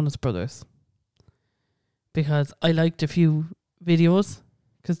all Jonas Brothers. Because I liked a few videos,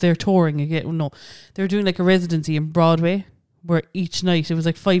 because they're touring again. No, they're doing like a residency in Broadway, where each night, it was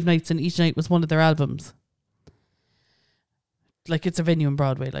like 5 nights, and each night was one of their albums. Like, it's a venue in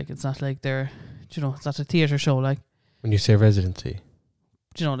Broadway, like, it's not like they're, it's not a theatre show, like. When you say residency?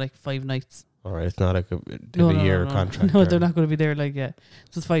 Like 5 nights. Alright, it's not like a year contract. No, they're not going to be there, like, yeah.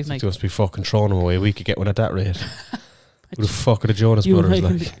 It's just 5 nights. You must be fucking throwing them away. We could get one at that rate. Who the fuck are the Jonas Brothers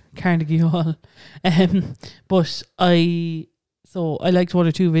like? Carnegie Hall. But I liked 1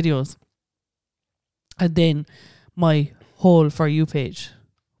 or 2 videos. And then my whole For You page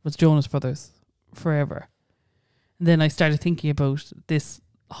was Jonas Brothers forever. And then I started thinking about this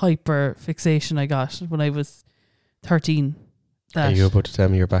hyper fixation I got when I was 13. Are you about to tell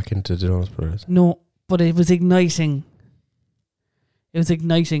me you're back into the Jonas Brothers? No, but it was igniting. It was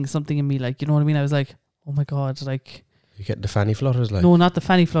igniting something in me, like, you know what I mean? I was like, oh my God, like... You get the fanny flutters, like? No, not the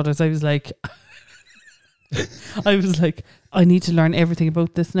fanny flutters. I was like... I need to learn everything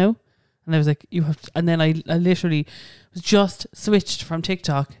about this now. And I was like, you have to... And then I literally was just switched from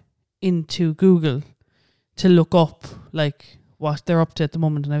TikTok into Google to look up, like, what they're up to at the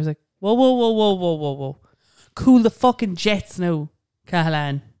moment. And I was like, whoa. Cool the fucking jets now,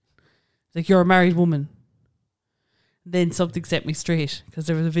 Cahalan. Like, you're a married woman. Then something set me straight, because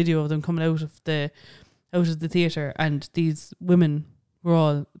there was a video of them coming out of the theatre, and these women were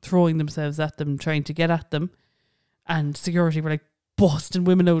all throwing themselves at them, trying to get at them, and security were like busting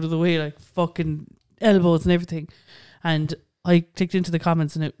women out of the way, like fucking elbows and everything. And I clicked into the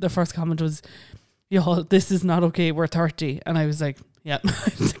comments, and the first comment was, "Y'all, this is not okay. We're 30." And I was like, "Yeah,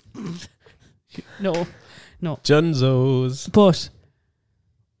 no." Junzos. But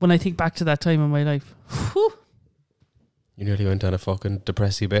when I think back to that time in my life, whew, you nearly went on a fucking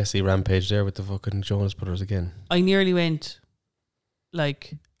depressy Bessie rampage there with the fucking Jonas Brothers again. I nearly went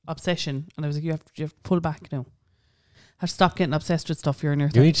like obsession, and I was like, you have to pull back now. I have to stop getting obsessed with stuff you're in your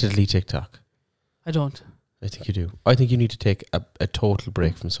 30s. You need to delete TikTok. I don't. I think you do. I think you need to take a total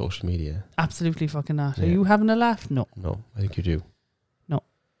break from social media. Absolutely fucking not. Yeah. Are you having a laugh? No. No, I think you do. No.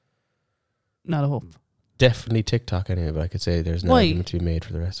 Not a hope. Definitely TikTok anyway, but I could say there's an argument to be made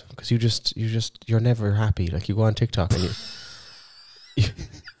for the rest of them. Because you're never happy. Like, you go on TikTok and you...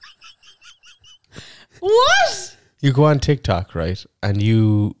 What? You go on TikTok, right? And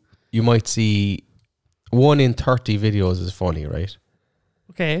you might see 1 in 30 videos is funny, right?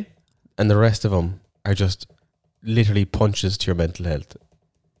 Okay. And the rest of them are just literally punches to your mental health.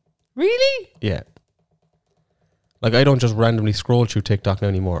 Really? Yeah. Like, I don't just randomly scroll through TikTok now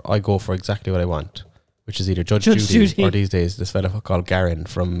anymore. I go for exactly what I want, which is either Judge Judy or these days this fella called Garen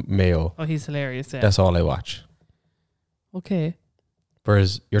from Mayo. Oh, he's hilarious. Yeah. That's all I watch. Okay.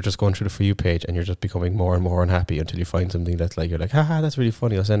 Whereas you're just going through the For You page and you're just becoming more and more unhappy until you find something that's like, you're like, haha, that's really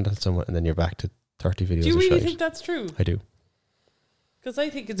funny, I'll send that to someone, and then you're back to 30 videos. Do you really think that's true? I do. Because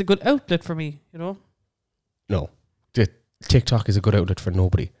I think it's a good outlet for me, you know? No. TikTok is a good outlet for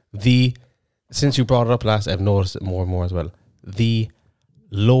nobody. Since you brought it up last, I've noticed it more and more as well. The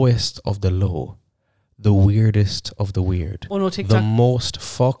lowest of the low, the weirdest of the weird, oh no, TikTok. The most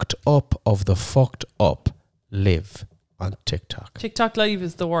fucked up of the fucked up live on TikTok. TikTok Live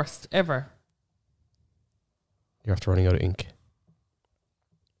is the worst ever. You're after running out of ink.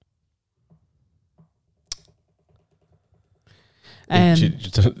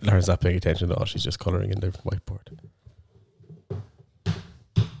 Lauren's not paying attention at all. She's just colouring in the whiteboard.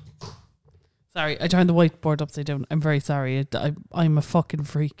 Sorry, I turned the whiteboard upside down. I'm very sorry. I'm a fucking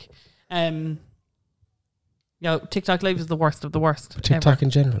freak. TikTok Live is the worst of the worst. But TikTok ever. In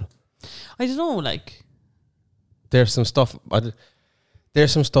general. I don't know, like... There's some stuff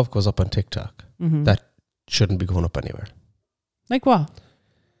goes up on TikTok that shouldn't be going up anywhere. Like what?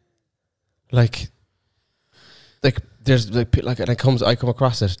 Like there's like and I come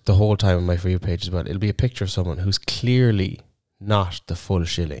across it the whole time on my For You page as well. It'll be a picture of someone who's clearly not the full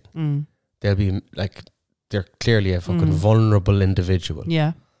shilling. They'll be like, they're clearly a fucking vulnerable individual.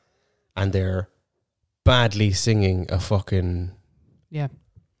 Yeah. And they're badly singing a fucking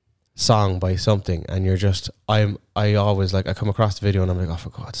song by something, and you're just, I always like, I come across the video and I'm like, oh, for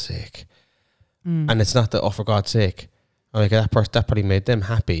God's sake. And it's not the, oh, for God's sake. I'm like, that probably made them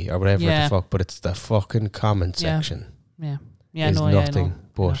happy or whatever the fuck, but it's the fucking comment section. Yeah. Is nothing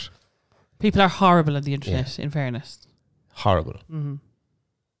but... People are horrible on the internet, in fairness. Horrible.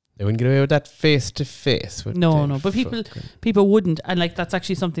 They wouldn't get away with that face to face. No, but people wouldn't, and like that's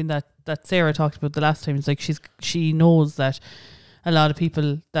actually something that Sarah talked about the last time. It's like she knows that a lot of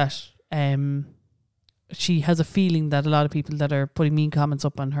people that she has a feeling that a lot of people that are putting mean comments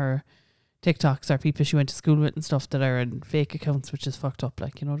up on her TikToks are people she went to school with and stuff that are in fake accounts, which is fucked up.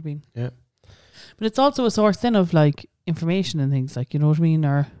 Like, you know what I mean? Yeah. But it's also a source then of like information and things, like, you know what I mean,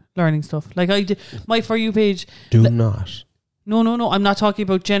 or learning stuff. Like I did my For You page. Not. No. I'm not talking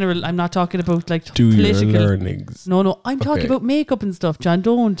about general. I'm not talking about like do political your learnings. No. I'm talking about makeup and stuff, John.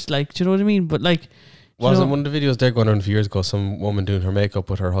 Don't, like, do you know what I mean? But like, wasn't one of the videos there going on a few years ago, some woman doing her makeup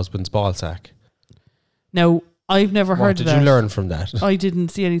with her husband's ball sack? Now, I've never heard of that. What did you learn from that? I didn't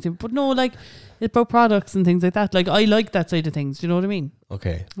see anything. But no, like, it's about products and things like that. Like, I like that side of things. Do you know what I mean?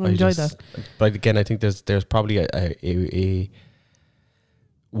 Okay. I enjoy that. But again, I think there's probably a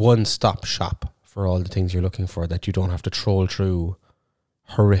one-stop shop for all the things you're looking for, that you don't have to troll through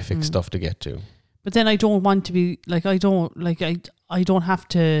horrific stuff to get to. But then I don't want to be like, I don't have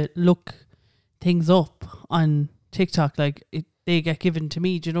to look things up on TikTok. Like, they get given to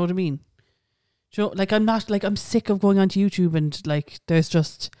me. Do you know what I mean? Do you know, like, I'm not, like, I'm sick of going onto YouTube and like there's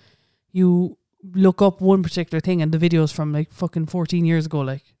just, you look up one particular thing and the videos from like fucking 14 years ago.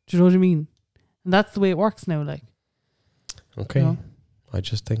 Like, do you know what I mean? And that's the way it works now. Like, okay, you know? I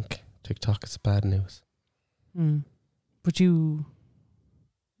just think TikTok is bad news. But you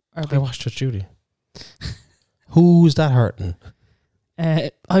are... I watched Judge Judy. Who's that hurting?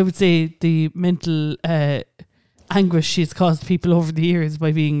 I would say the mental anguish she's caused people over the years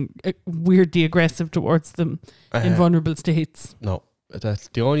by being weirdly aggressive towards them in vulnerable states. No, that's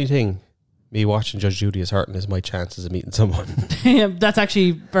the only thing me watching Judge Judy is hurting, is my chances of meeting someone. Yeah, that's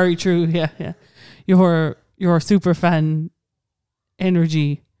actually very true. Yeah. Your super fan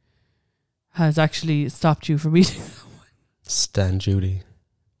energy has actually stopped you from meeting someone. Stan Judy.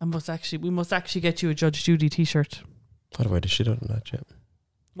 We must actually get you a Judge Judy t-shirt. What have I did shit on that yet?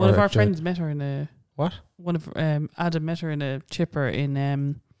 One of our friends met her in a... What? One of Adam met her in a chipper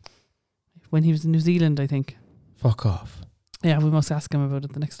in when he was in New Zealand, I think. Fuck off. Yeah, we must ask him about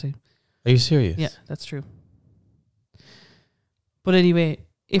it the next time. Are you serious? Yeah, that's true. But anyway,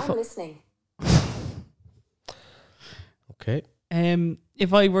 if I'm listening. Okay.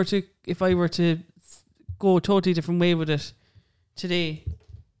 If I were to go a totally different way with it today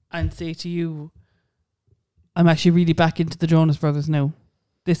and say to you, I'm actually really back into the Jonas Brothers now,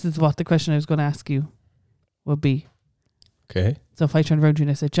 this is what the question I was going to ask you would be. Okay. So if I turned around to you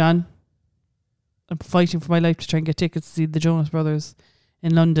and I said, John, I'm fighting for my life to try and get tickets to see the Jonas Brothers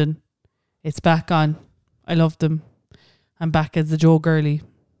in London. It's back on. I love them. I'm back as the Joe girly.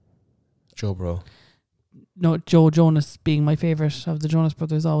 Joe bro. No, Joe Jonas being my favourite of the Jonas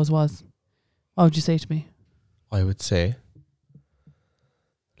Brothers, always was. What would you say to me? I would say,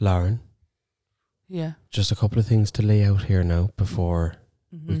 Lauren. Yeah. Just a couple of things to lay out here now before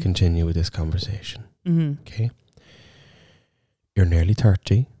we continue with this conversation. Okay. You're nearly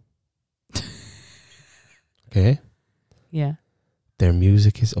 30. Okay. Yeah. Their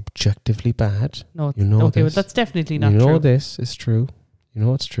music is objectively bad. No, you know okay, this. but that's definitely not true. You know this is true. You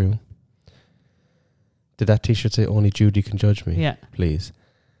know it's true. Did that t-shirt say only Judy can judge me? Yeah. Please.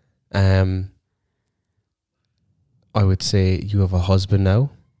 I would say you have a husband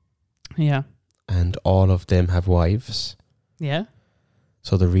now. Yeah. And all of them have wives. Yeah.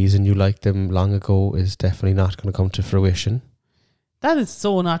 So the reason you liked them long ago is definitely not going to come to fruition. That is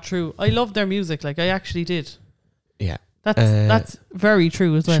so not true. I love their music. Like, I actually did. Yeah. That's very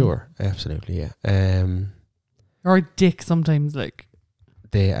true as well. Sure. Absolutely. Yeah. Or a dick sometimes, like.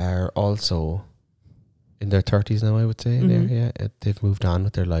 They are also in their 30s now, I would say. They've moved on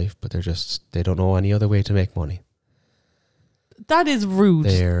with their life, but they don't know any other way to make money. That is rude.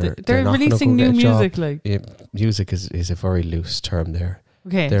 They're not releasing new music. Like, yeah, music is a very loose term there.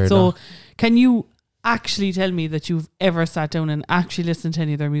 Okay, so can you actually tell me that you've ever sat down and actually listened to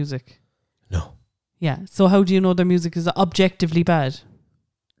any of their music? No. Yeah, so how do you know their music is objectively bad?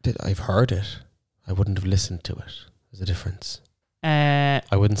 I've heard it. I wouldn't have listened to it. There's a difference. I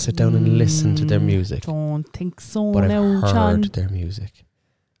wouldn't sit down and listen to their music, Don't think so. but now, I've heard John. their music,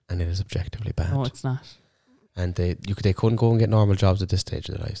 and it is objectively bad. No, it's not. And they couldn't go and get normal jobs at this stage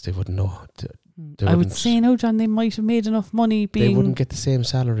of their lives. They wouldn't know. I would say now, John, they might have made enough money being... They wouldn't get the same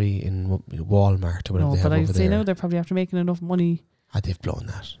salary in Walmart or whatever No, they have but I over would say there. now they're probably after making enough money. They've blown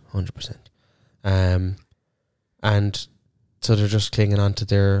that, 100%. And so they're just clinging on to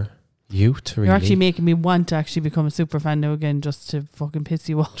their youth, really. You're actually making me want to actually become a super fan now again, just to fucking piss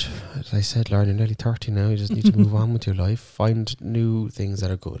you off. As I said, Lauren, you're nearly 30 now. You just need to move on with your life. Find new things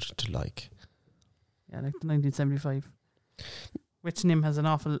that are good to like. Yeah, like the 1975. Which Nim has an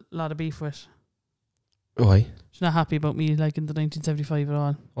awful lot of beef with. Why? She's not happy about me liking the 1975 at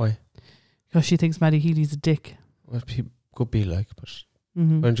all. Why? Because she thinks Maddie Healy's a dick. Well, he could be like, but why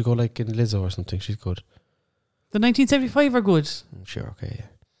Mm-hmm. don't you go like in Lizzo or something? She's good. The 1975 are good. Sure, okay, yeah.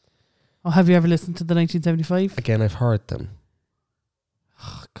 Oh, have you ever listened to the 1975? Again, I've heard them.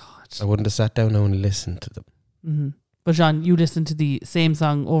 Oh, God. I wouldn't have sat down now and listened to them. Mm-hmm. But John, you listen to the same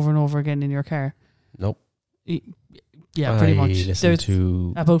song over and over again in your car. Nope. Yeah, pretty much. Listen There's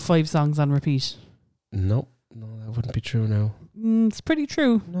to... about 5 songs on repeat. Nope. No, that wouldn't be true now. It's pretty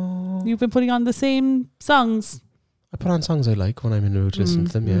true. No. You've been putting on the same songs. I put on songs I like when I'm in the mood to listen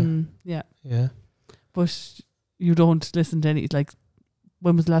to them, Yeah. yeah. But you don't listen to any, like,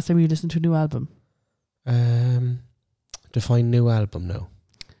 when was the last time you listened to a new album? Define new album now.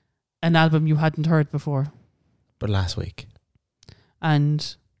 An album you hadn't heard before. But last week.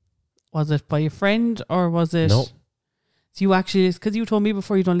 And was it by a friend or was it... No. So you actually... Because you told me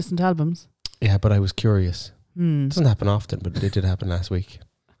before you don't listen to albums. Yeah, but I was curious. Hmm. It doesn't happen often, but it did happen last week.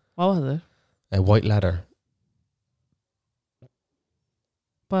 What was it? A White Ladder.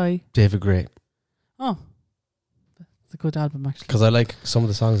 By... David Gray. Oh. It's a good album, actually. Because I like some of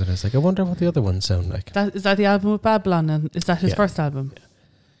the songs and I was like, I wonder what the other ones sound like. Is that the album with Babylon? And is that his first album?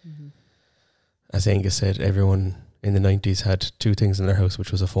 Yeah. Mm-hmm. As Angus said, everyone in the 90s had 2 things in their house,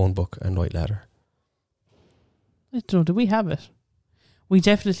 which was a phone book and White Ladder. I don't know. Do we have it? We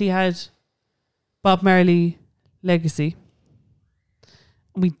definitely had Bob Marley Legacy.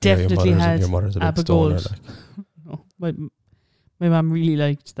 We definitely had your mother's a bit Abba stoner, Gold. like. No, my mum really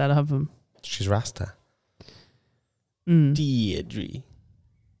liked that album. She's Rasta. Deirdre.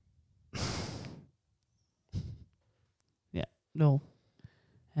 Yeah, no.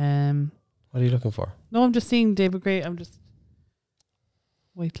 What are you looking for? No, I'm just seeing David Gray. I'm just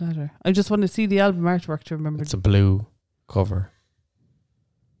White Ladder. I just want to see the album artwork to remember. It's a blue cover.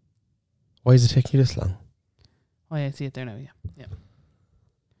 Why is it taking you this long? Oh yeah, I see it there now. Yeah.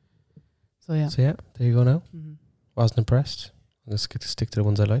 So So there you go now. Mm-hmm. Wasn't impressed. Let's stick to the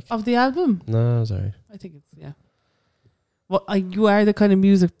ones I like. Of the album, No, I was alright. I think it's Well, you are the kind of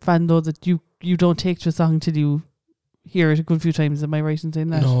music fan though that you don't take to a song till you hear it a good few times. Am I right in saying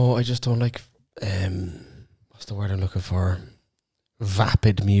that? No, I just don't like what's the word I'm looking for?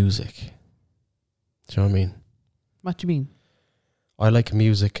 Vapid music. Do you know what I mean? What do you mean? I like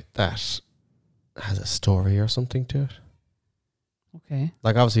music that has a story or something to it. Okay.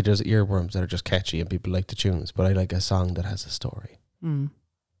 Like obviously there's earworms that are just catchy and people like the tunes, but I like a song that has a story.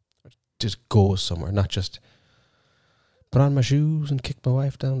 Just goes somewhere, not just put on my shoes and kick my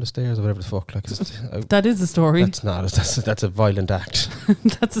wife down the stairs or whatever the fuck. Like that is a story. That's not. That's a violent act.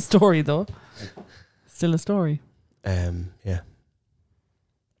 That's a story though. Still a story. Yeah.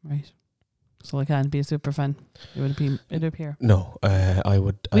 Right. So I can't be a super fan. It would appear. No, I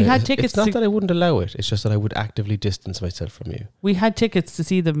would. We had tickets. It's not that I wouldn't allow it. It's just that I would actively distance myself from you. We had tickets to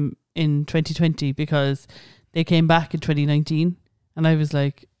see them in 2020 because they came back in 2019, and I was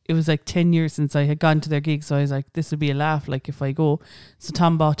like, it was like 10 years since I had gone to their gig, so I was like, this would be a laugh, like if I go. So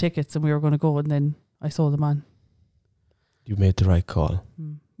Tom bought tickets, and we were going to go, and then I saw them on. You made the right call.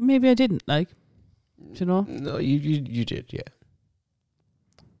 Maybe I didn't, like, do you know? No, you did, yeah.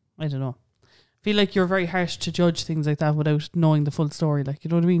 I don't know. I feel like you're very harsh to judge things like that without knowing the full story, like, you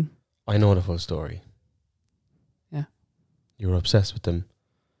know what I mean? I know the full story. Yeah. You were obsessed with them.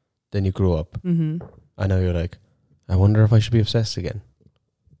 Then you grew up. Mm-hmm. I know you're like, I wonder if I should be obsessed again.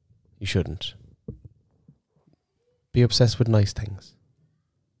 You shouldn't. Be obsessed with nice things.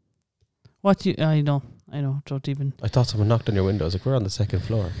 I know, don't even. I thought someone knocked on your window. I was like, we're on the 2nd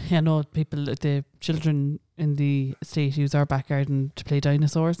floor. Yeah, no, the children in the estate use our back garden to play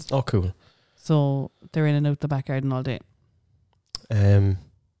dinosaurs. Oh, cool. So they're in and out the back garden all day.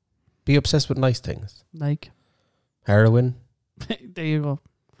 Be obsessed with nice things. Like? Heroin. There you go.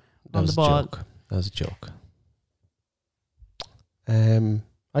 That On was the a ball. joke. That was a joke.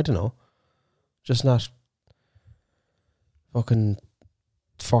 I don't know. Just not fucking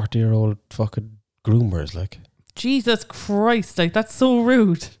 40-year-old fucking groomers, like. Jesus Christ, like that's so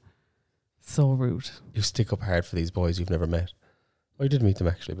rude. So rude. You stick up hard for these boys you've never met. I did meet them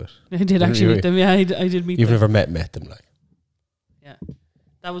actually, but I did actually meet them. Yeah, I did meet them. You've never met them, like. Yeah.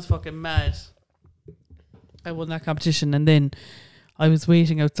 That was fucking mad. I won that competition, and then I was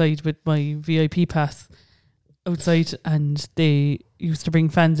waiting outside with my VIP pass outside, and they used to bring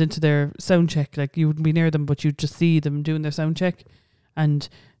fans into their sound check. Like, you wouldn't be near them, but you'd just see them doing their sound check, and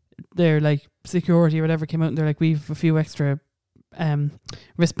their like security or whatever came out and they're like, we've a few extra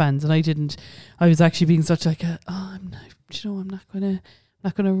wristbands, and I didn't. I was actually being such like I'm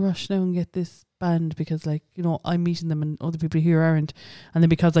not gonna rush now and get this band because, like, you know, I'm meeting them and other people here aren't. And then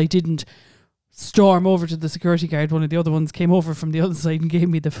because I didn't storm over to the security guard, one of the other ones came over from the other side and gave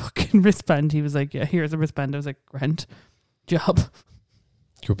me the fucking wristband. He was like, yeah, here's a wristband. I was like, grand job.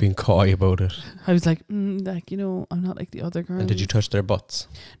 You were being coy about it. I was like, like, you know, I'm not like the other girls. And did you touch their butts?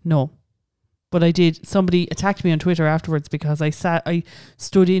 No. But I did. Somebody attacked me on Twitter afterwards because I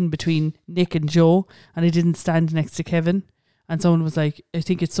stood in between Nick and Joe, and I didn't stand next to Kevin. And someone was like, I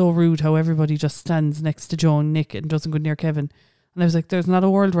think it's so rude how everybody just stands next to Joe and Nick and doesn't go near Kevin. And I was like, there's not a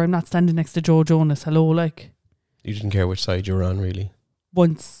world where I'm not standing next to Joe Jonas. Hello, like. You didn't care which side you were on, really?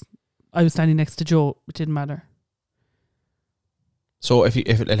 Once I was standing next to Joe, it didn't matter. So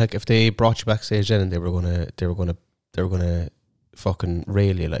if they brought you backstage then and they were gonna fucking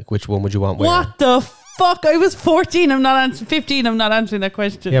rail you, like, which one would you want? What the fuck? I was 14. I'm not answering. 15. I'm not answering that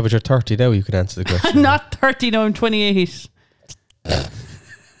question. Yeah, but you're 30 now. You can answer the question. I'm not 30 now. I'm 28.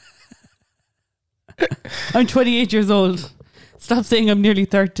 I'm 28 years old. Stop saying I'm nearly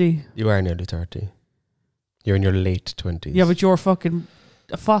 30. You are nearly 30. You're in your late 20s. Yeah, but you're fucking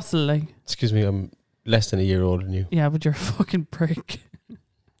a fossil, like. Excuse me, I'm less than a year older than you. Yeah, but you're a fucking prick.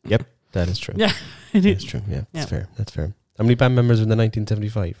 Yep, that is true. Yeah, it is. That's true. Yeah, that's fair. That's fair. How many band members were in the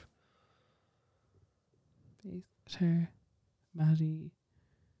 1975? Peter, Maddie.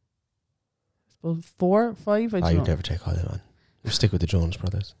 I suppose 4, 5. I don't know. You'd never take all them on. You stick with the Jonas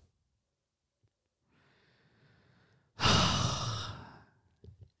Brothers.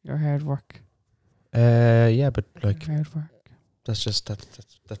 Your hard work. Yeah, but like, your hard work. That's just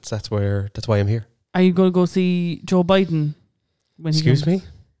that's why I'm here. Are you going to go see Joe Biden when Excuse me?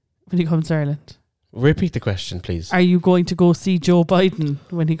 When he comes to Ireland? Repeat the question, please. Are you going to go see Joe Biden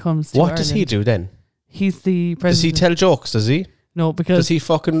when he comes to Ireland? What does he do then? He's the president. Does he tell jokes, does he? No, because... Does he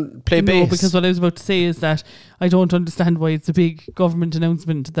fucking play bass? No, because what I was about to say is that I don't understand why it's a big government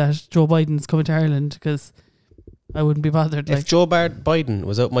announcement that Joe Biden's coming to Ireland, because I wouldn't be bothered. If Joe Biden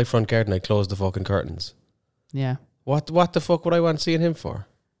was out my front garden, I'd close the fucking curtains. Yeah. What the fuck would I want seeing him for?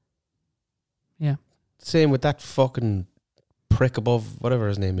 Yeah. Same with that fucking prick above, whatever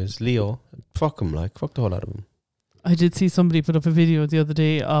his name is, Leo. Fuck him, like, fuck the whole lot of him. I did see somebody put up a video the other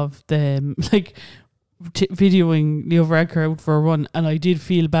day of them, like, videoing Leo Varadkar out for a run, and I did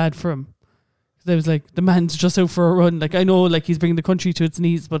feel bad for him. Because I was like, the man's just out for a run. Like, I know, like, he's bringing the country to its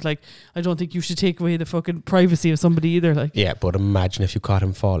knees, but, like, I don't think you should take away the fucking privacy of somebody either. Like, yeah, but imagine if you caught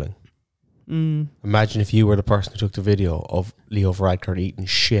him falling. Imagine if you were the person who took the video of Leo Varadkar eating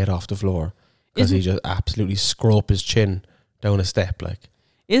shit off the floor because he just absolutely scroped his chin down a step. Like,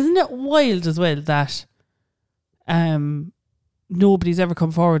 isn't it wild as well that nobody's ever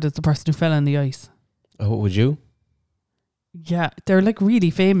come forward as the person who fell on the ice? Oh, would you? Yeah, they're like really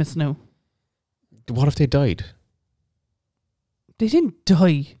famous now. What if they died? They didn't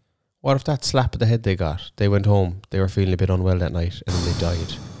die. What if that slap of the head they got, they went home, they were feeling a bit unwell that night, and then they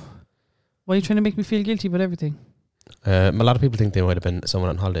died? Why are you trying to make me feel guilty about everything? A lot of people think they might have been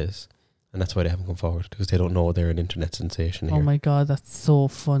someone on holidays, and that's why they haven't come forward, because they don't know they're an internet sensation here. Oh my God, that's so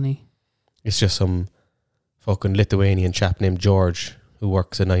funny. It's just some fucking Lithuanian chap named George who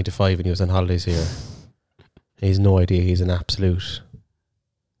works a 9 to 5 and he was on holidays here. He's no idea he's an absolute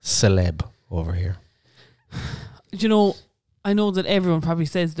celeb over here. You know, I know that everyone probably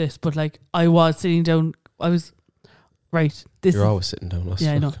says this, but like, I was sitting down, right. You're always sitting down.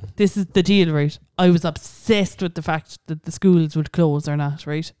 Yeah, I know. This is the deal, right? I was obsessed with the fact that the schools would close or not,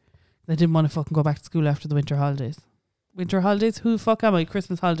 right? I didn't want to fucking go back to school after the winter holidays. Winter holidays? Who the fuck am I?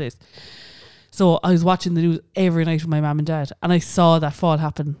 Christmas holidays. So I was watching the news every night with my mum and dad, and I saw that fall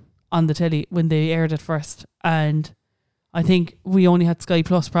happen on the telly when they aired it first. And I think we only had Sky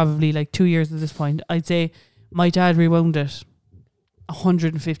Plus probably like 2 years at this point. I'd say my dad rewound it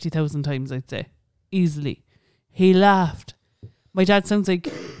 150,000 times, I'd say. Easily. He laughed. My dad sounds like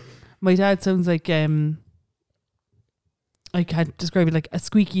I can't describe it, like a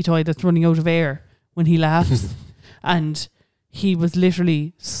squeaky toy that's running out of air when he laughs. And he was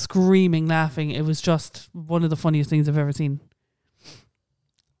literally screaming, laughing. It was just one of the funniest things I've ever seen.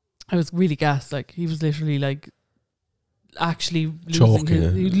 I was really gassed. Like, he was literally like actually Choking.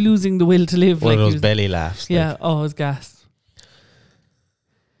 losing the will to live. One like of he those was- belly laughs. Yeah, Like. oh, it was gas.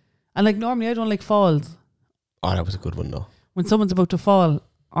 And like normally I don't like falls. Oh, that was a good one though. When someone's about to fall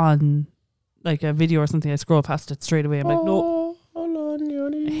on like a video or something, I scroll past it straight away. I'm like, no, Hold on,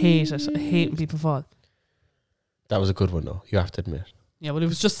 Yoni. I hate it. I hate when people fall. That was a good one though. You have to admit. Yeah, but it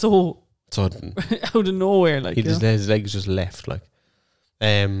was just so Sudden. out of nowhere. Like, He you just know? his legs just left. Like,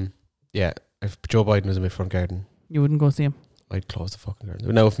 yeah. If Joe Biden was in my front garden, You wouldn't go see him. I'd close the fucking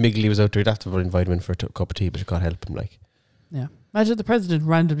garden. Now, if Migley was out there, I'd have to invite him in for a cup of tea, but you can't help him. Like, Yeah. Imagine the president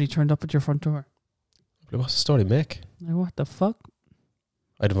randomly turned up at your front door. what's the story, Mick? Like, what the fuck?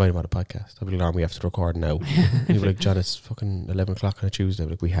 I'd invite him on a podcast. I'd be like, we have to record now. He'd be like, John, it's fucking 11 o'clock on a Tuesday. I'd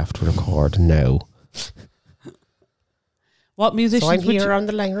be like, we have to record now. What musicians So I'm would here you- on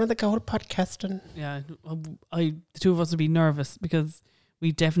the line of the Gowl podcasting. Yeah, the two of us would be nervous because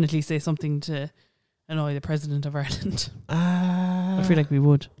we definitely say something to annoy the president of Ireland. I feel like we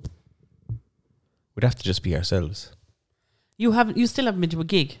would. We'd have to just be ourselves. You still haven't been to a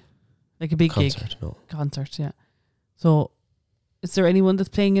gig, like a big Concert, no. concert. Yeah. So, is there anyone that's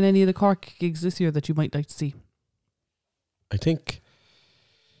playing in any of the Cork gigs this year that you might like to see? I think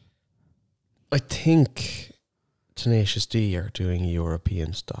Tenacious D are doing a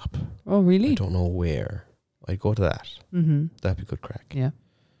European stop. Oh, really? I don't know where. I'd go to that. Mm-hmm. That'd be good crack. Yeah.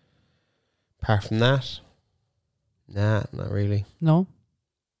 Apart from that, nah, not really. No.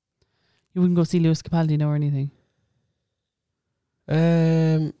 You wouldn't go see Lewis Capaldi now or anything.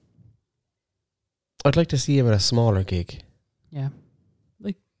 I'd like to see him at a smaller gig. Yeah.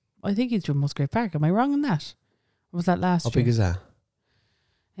 Like, I think he's doing Musgrave Park. Am I wrong on that? Or was that last How year? big is that?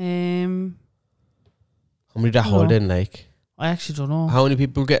 I How many that don't hold know. in, like? actually don't know. How many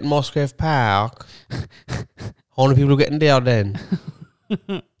people get in Musgrave Park? How many people getting there then?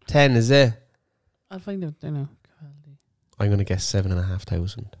 10, is it? I'll find out. I know. Capaldi. I'm going to guess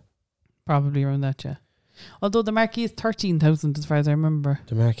 7,500. Probably around that, yeah. Although the marquee is 13,000 as far as I remember.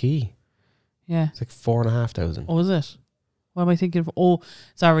 The Marquee. Yeah. It's like 4,500. Oh, is it? What am I thinking of? Oh,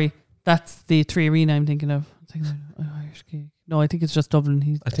 sorry. That's the Three Arena I'm thinking of. I'm thinking of Irish gig. No, I think it's just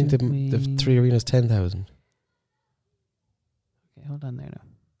Dublin. I think the Three Arenas 10,000. Okay, hold on there now.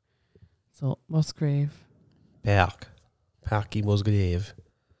 So, Musgrave. Park. Parky Musgrave.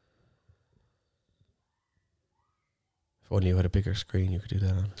 If only you had a bigger screen, you could do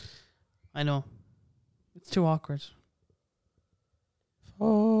that on. I know. It's too awkward.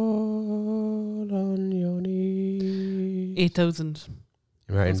 Fall on your knees. 8,000.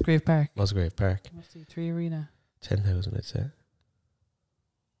 You're right in Musgrave Park. Musgrave Park. What's the Three Arena? 10,000, I'd say.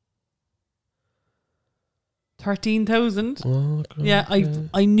 13,000. Oh, Yeah,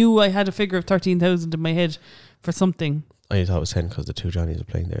 I knew I had a figure of 13,000 in my head for something. I thought it was 10 because the two Johnnies are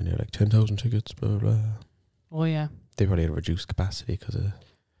playing there and they're like 10,000 tickets, blah, blah. Oh, yeah. They probably had a reduced capacity because of...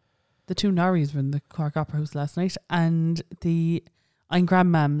 The two Norries were in the Cork Opera House last night, and the Ein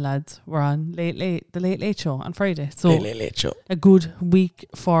Grandmam lads were on the Late Late Show on Friday. So Late show. a good week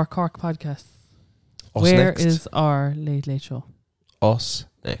for Cork podcasts. Us Where next. is our Late Late Show? Us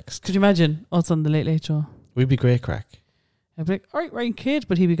next. Could you imagine us on the Late Late Show? We'd be great crack. I'd be like, all right, Ryan Kidd,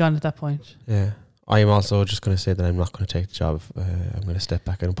 but he'd be gone at that point. Yeah. I am also just going to say that I'm not going to take the job. I'm going to step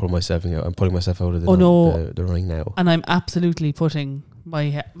back and pull myself out. I'm pulling myself out of the ring now. And I'm absolutely putting my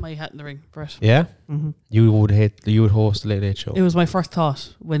hat in the ring for it. Yeah? Mm-hmm. You would host the Late Late Show. It was my first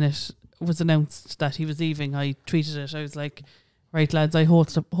thought when it was announced that he was leaving. I tweeted it. I was like, right, lads, I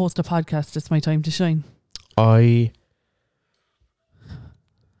host a podcast. It's my time to shine. I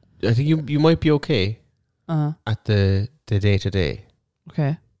think you might be okay at the day-to-day.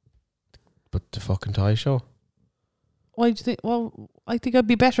 Okay. But the fucking toy show? Why do you think? Well, I think I'd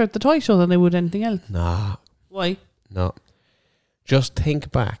be better at the toy show than I would anything else. Nah. Why? No. Just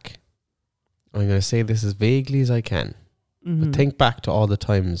think back. I'm going to say this as vaguely as I can. Mm-hmm. But think back to all the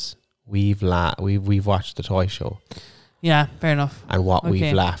times we've watched the toy show. Yeah, fair enough. And what Okay.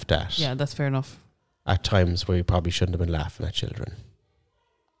 we've laughed at. Yeah, that's fair enough. At times where we probably shouldn't have been laughing at children.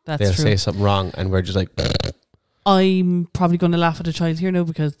 That's They'll true. say something wrong and we're just like... I'm probably going to laugh at a child here now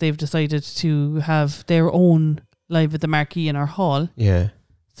because they've decided to have their own Live at the Marquee in our hall. Yeah.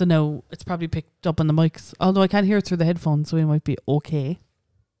 So now it's probably picked up on the mics. Although I can't hear it through the headphones, so it might be okay.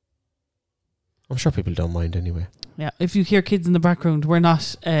 I'm sure people don't mind anyway. Yeah, if you hear kids in the background, we're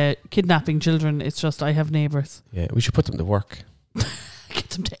not kidnapping children. It's just I have neighbours. Yeah, we should put them to work. Get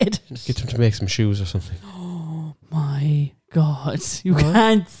them to edit. Get them to make some shoes or something. Oh my God. You What?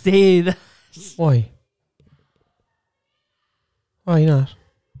 can't say that. Why? Why not?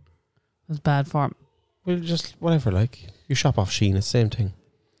 That's bad form. Well, just whatever, like. You shop off Shein, it's the same thing.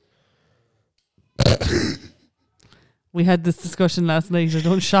 We had this discussion last night. I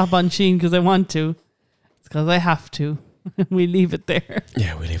don't shop on Shein because I want to. It's because I have to. We leave it there.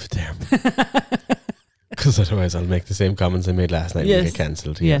 Yeah, we leave it there. Because otherwise I'll make the same comments I made last night and get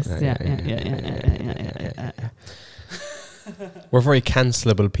cancelled. Yes, yeah. We're very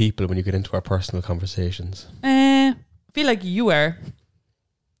cancelable people when you get into our personal conversations. I feel like you are.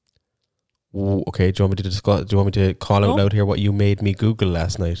 Ooh, okay, do you want me to discuss? Do you want me to call out loud here what you made me Google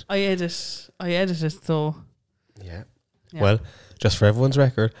last night? I edited, so... Yeah. Well, just for everyone's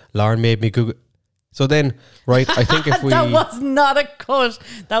record, Lauren made me Google... So then, right, I think if we... That was not a cut.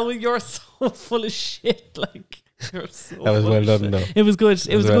 You're so full of shit. Like, you're so that was well done, though. It was good.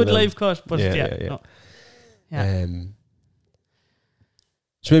 It was a good live cut, but yeah. No.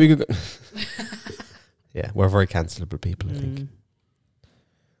 So maybe Google... Yeah, we're very cancelable people, I think.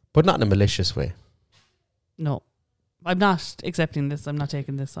 But not in a malicious way. No. I'm not accepting this. I'm not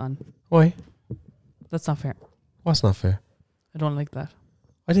taking this on. Why? That's not fair. What's not fair? I don't like that.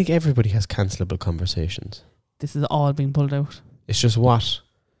 I think everybody has cancelable conversations. This is all being pulled out. It's just what?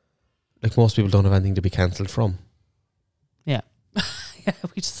 Like, most people don't have anything to be cancelled from. Yeah. Yeah,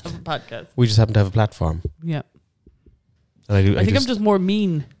 we just have a podcast. We just happen to have a platform. Yeah. And I think I'm just more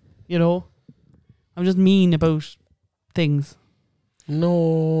mean, you know? I'm just mean about things.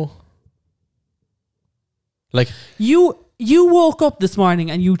 No. Like... You woke up this morning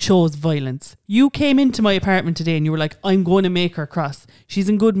and you chose violence. You came into my apartment today and you were like, I'm going to make her cross. She's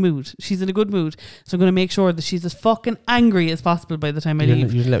in good mood. She's in a good mood. So I'm going to make sure that she's as fucking angry as possible by the time I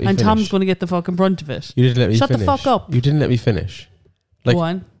leave. You didn't let me and finish. Tom's going to get the fucking brunt of it. You didn't let me Shut finish. the fuck up. You didn't let me finish. Like, Go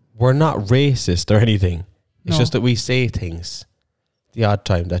on. We're not racist or anything. It's No. just that we say things the odd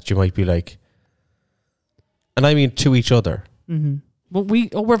time that you might be like, and I mean to each other. Mm-hmm. But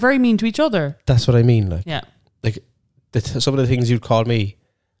we're very mean to each other. That's what I mean. Like, Yeah. like some of the things you'd call me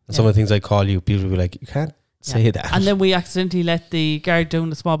and some of the things I call you, people would be like, you can't say that. And then we accidentally let the guard down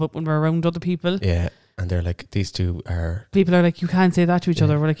the small bit when we're around other people. Yeah. And they're like, these two are... People are like, you can't say that to each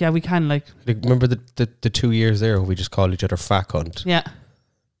other. We're like, yeah, we can. Like, remember the 2 years there where we just called each other fat cunt? Yeah.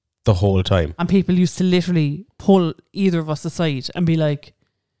 The whole time. And people used to literally pull either of us aside and be like,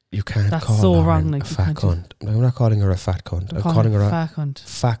 you can't that's call so Lauren wrong, like, a fat cunt. I'm not calling her a fat cunt. I'm calling her a fat cunt.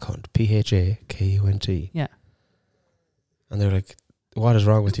 Fat cunt. PHAKUNT. Yeah. And they're like, what is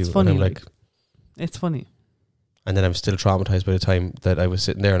wrong with you? Funny, and I'm like, it's funny. And then I'm still traumatized by the time that I was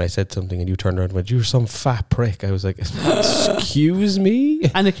sitting there and I said something and you turned around and went, you're some fat prick. I was like, excuse me?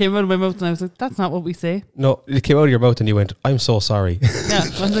 And it came out of my mouth and I was like, that's not what we say. No, it came out of your mouth and you went, I'm so sorry. Yeah.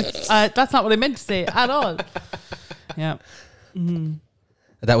 I was like, that's not what I meant to say at all. Yeah. Mm-hmm.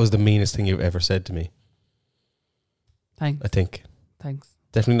 That was the meanest thing you've ever said to me. Thanks. I think. Thanks.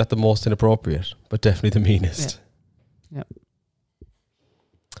 Definitely not the most inappropriate, but definitely the meanest. Yeah.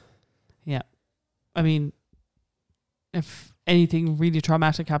 Yeah. I mean, if anything really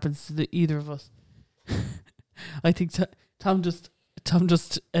traumatic happens to either of us, I think Tom just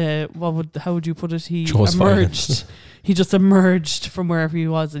how would you put it? He chose emerged. He just emerged from wherever he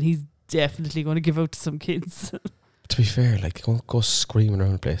was, and he's definitely going to give out to some kids. To be fair, like, go screaming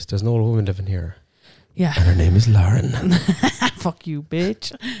around the place. There's an old woman living here. Yeah. And her name is Lauren. Fuck you,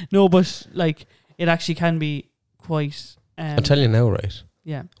 bitch. No, but like, it actually can be quite... I'm telling you now, right?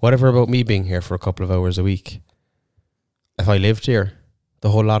 Yeah. Whatever about me being here for a couple of hours a week, if I lived here, the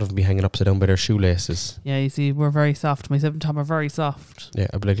whole lot of them be hanging upside down by their shoelaces. Yeah, you see, we're very soft. Myself and Tom are very soft. Yeah,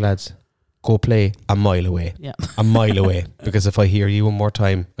 I'd be like, lads, go play a mile away. Yeah. A mile away. Because if I hear you one more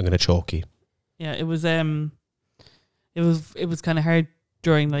time, I'm going to choke you. Yeah, it was kind of hard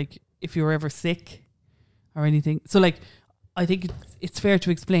during, like, if you were ever sick or anything. So, like, I think it's fair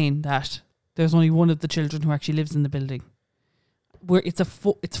to explain that there's only one of the children who actually lives in the building. Where it's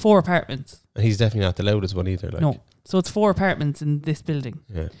 4 apartments. And he's definitely not the loudest one either. Like. No. So it's 4 apartments in this building.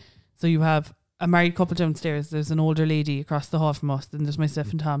 Yeah. So you have a married couple downstairs. There's an older lady across the hall from us. Then there's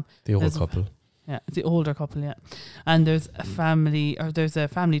myself and Tom. The old couple. Yeah, the older couple, yeah. And there's a family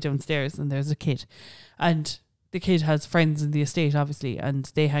downstairs and there's a kid. And the kid has friends in the estate, obviously, and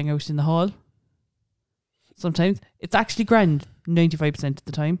they hang out in the hall. Sometimes. It's actually grand 95% of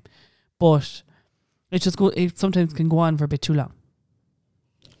the time. But it sometimes can go on for a bit too long.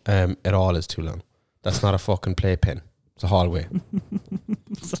 It all is too long. That's not a fucking playpen. It's a hallway.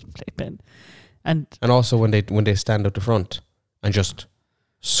 It's not a playpen. And also when they stand out the front and just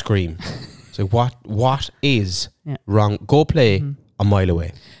scream. So what is wrong? Go play a mile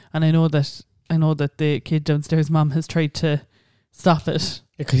away. And I know that the kid downstairs mom has tried to stop it.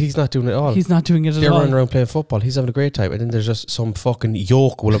 Because he's not doing it at all. He's not doing it at all. They're running around playing football. He's having a great time. And then there's just some fucking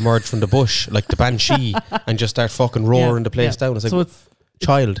yoke will emerge from the bush, like the banshee, and just start fucking roaring the place down. It's like,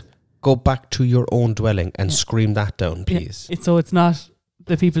 child, go back to your own dwelling and scream that down, please. Yeah. It's not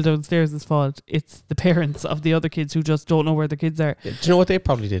the people downstairs' fault. It's the parents of the other kids who just don't know where the kids are. Do you know what they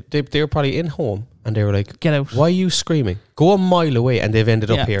probably did? They were probably in home and they were like, get out. Why are you screaming? Go a mile away, and they've ended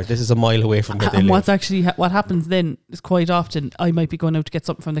up here. This is a mile away from where they live. And what's actually what happens then is quite often I might be going out to get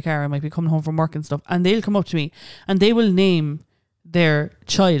something from the car. I might be coming home from work and stuff, and they'll come up to me and they will name their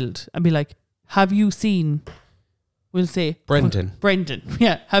child and be like, have you seen, we'll say Brendan.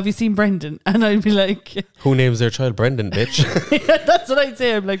 Yeah, have you seen Brendan? And I'd be like, who names their child Brendan, bitch? Yeah, that's what I'd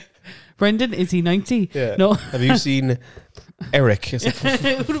say. I'm like, Brendan, is he 90? Yeah. No. Have you seen Eric? Like,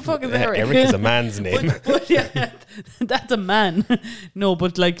 who the fuck is Eric? Eric is a man's name. but yeah, that's a man. No,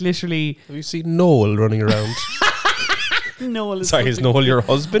 but like literally. Have you seen Noel running around? Noel is Sorry, is Noel your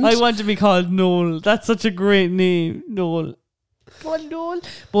husband? I want to be called Noel. That's such a great name, Noel. What, Noel?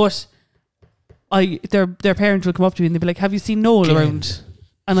 But their parents would come up to me and they'd be like, have you seen Noel Glenn around?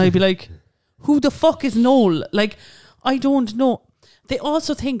 And I'd be like, who the fuck is Noel? Like, I don't know. They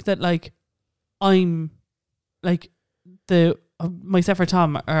also think that like I'm like myself or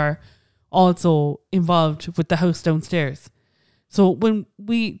Tom are also involved with the house downstairs. So when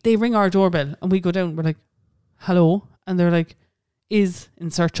they ring our doorbell and we go down, we're like, hello, and they're like, is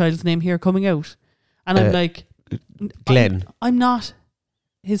insert child's name here coming out? And I'm like, Glenn. I'm not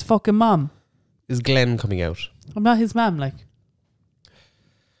his fucking mom. Is Glenn coming out? I'm not his mom. Like,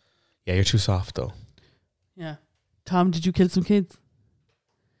 yeah, you're too soft though. Yeah. Tom, did you kill some kids?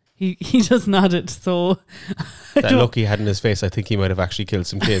 He just nodded. So that look he had in his face, I think he might have actually killed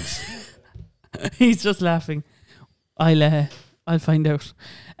some kids. He's just laughing. I'll find out.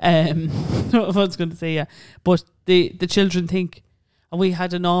 What I was going to say, yeah. But the children think, and we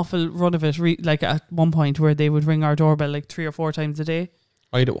had an awful run of it, like at one point where they would ring our doorbell like 3 or 4 times a day.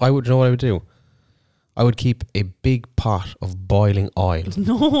 I would know what I would do. I would keep a big pot of boiling oil.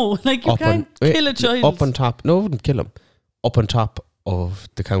 No, like you can't kill a child. Up on top. No, I wouldn't kill him. Up on top of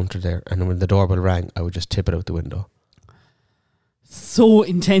the counter there, and when the doorbell rang, I would just tip it out the window. So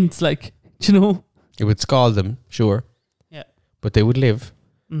intense, like, do you know? It would scald them, sure. Yeah. But they would live,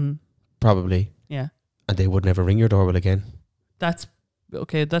 probably. Yeah. And they would never ring your doorbell again. That's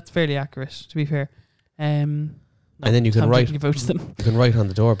okay. That's fairly accurate, to be fair. And then you can write. You can write on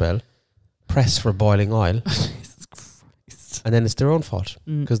the doorbell, press for boiling oil. Jesus Christ. And then it's their own fault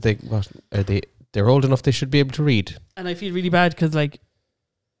because they're old enough they should be able to read. And I feel really bad because like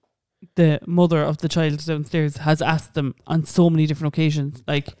the mother of the child downstairs has asked them on so many different occasions,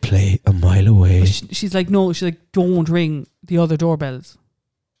 like, play a mile away. She's like, no, she's like, don't ring the other doorbells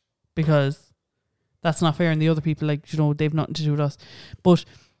because that's not fair, and the other people, like, you know, they've nothing to do with us. But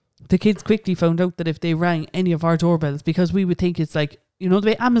the kids quickly found out that if they rang any of our doorbells, because we would think it's like, you know, the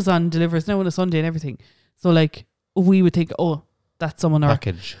way Amazon delivers now on a Sunday and everything, so like we would think, oh, that's someone,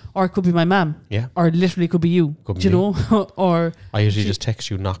 package, or it could be my mum, yeah, or literally could be you, do you know? Or I usually just text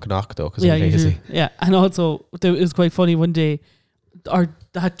you knock knock though because I'm lazy. Yeah, and also it was quite funny one day,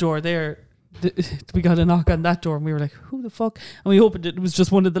 that door there, we got a knock on that door and we were like, who the fuck? And we opened it. It was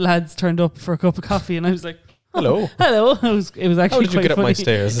just one of the lads turned up for a cup of coffee, and I was like, hello. It was actually how did you get funny. Up my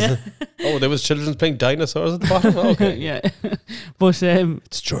stairs? Yeah. Oh, there was children playing dinosaurs at the bottom. Oh, okay, yeah, but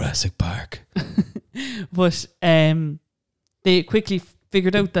it's Jurassic Park. But they quickly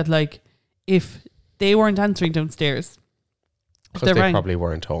figured out that like if they weren't answering downstairs, because they probably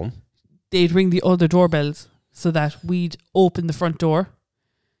weren't home, they'd ring the other doorbells so that we'd open the front door,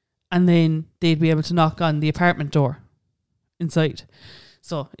 and then they'd be able to knock on the apartment door inside.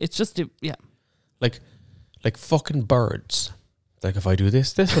 So it's just yeah, like fucking birds. Like, if I do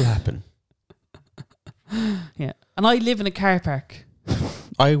this will happen. Yeah, and I live in a car park.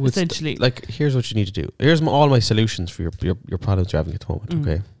 I would essentially like. Here's what you need to do. Here's all my solutions for your problems you're having at the moment.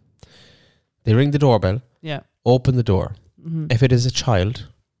 Okay, they ring the doorbell. Yeah, open the door. Mm-hmm. If it is a child,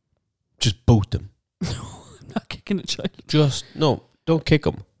 just boot them. I'm not kicking a child. Just no, don't kick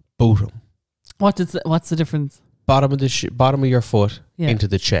them. Boot them. What's the difference? Bottom of your foot into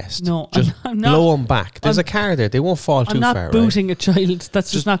the chest. No, just I'm not, blow them back. There's a car there. They won't fall too far. I'm not booting a child.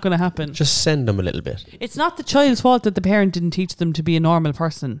 That's just not going to happen. Just send them a little bit. It's not the child's fault that the parent didn't teach them to be a normal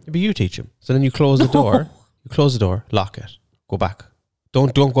person. But you teach them. So then you close the door. You close the door. Lock it. Go back.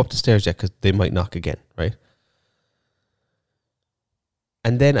 Don't go up the stairs yet because they might knock again. Right.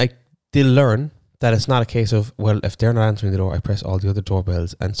 And then they'll learn that it's not a case of, well, if they're not answering the door, I press all the other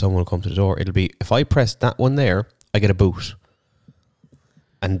doorbells and someone will come to the door. It'll be, if I press that one there, I get a boot.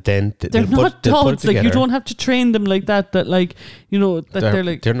 And then they're not dogs. Like, you don't have to train them like that like, you know, that they're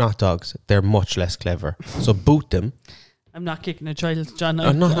like... They're not dogs. They're much less clever. So boot them. I'm not kicking a child, John.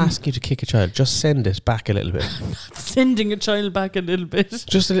 I'm not asking you to kick a child. Just send it back a little bit. Sending a child back a little bit.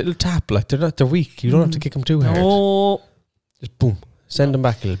 Just a little tap. Like, they're weak. You don't have to kick them too hard. No. Just boom. Send them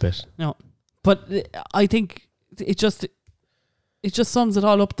back a little bit. No. But I think it just sums it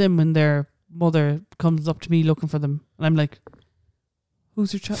all up then when their mother comes up to me looking for them. And I'm like,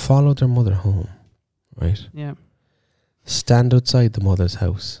 who's your child? Follow their mother home. Right? Yeah. Stand outside the mother's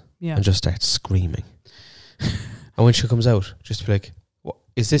house. Yeah. And just start screaming. And when she comes out, just be like, "What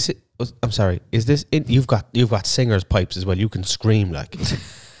is this? I'm sorry. Is this? You've got singer's pipes as well. You can scream like."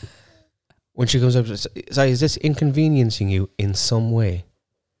 When she comes up, sorry, is this inconveniencing you in some way?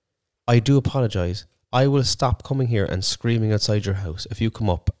 I do apologise. I will stop coming here and screaming outside your house if you come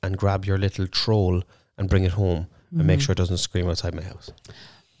up and grab your little troll and bring it home and make sure it doesn't scream outside my house.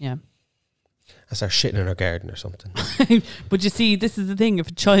 Yeah. I start shitting in her garden or something. But you see, this is the thing. If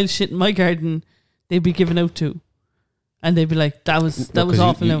a child shit in my garden, they'd be given out to. And they'd be like, that was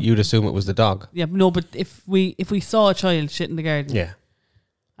awful. You'd assume it was the dog. Yeah, no, but if we saw a child shit in the garden, yeah,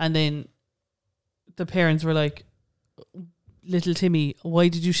 and then the parents were like, little Timmy, why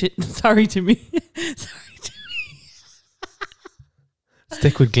did you shit? Sorry, Timmy. Sorry, Timmy.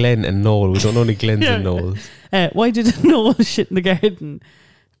 Stick with Glenn and Noel. We don't know any Glens and Noels. Why did Noel shit in the garden?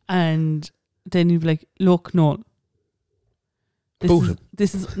 And then you'd be like, look, Noel,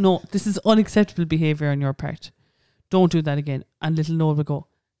 this is unacceptable behaviour on your part. Don't do that again. And little Noel will go,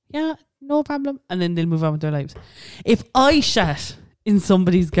 yeah, no problem. And then they'll move on with their lives. If I shat in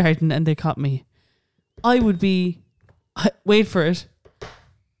somebody's garden and they caught me, I would be, wait for it,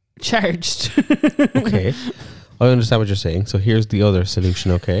 charged. Okay. I understand what you're saying. So here's the other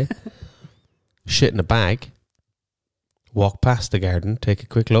solution, okay? Shit in a bag. Walk past the garden. Take a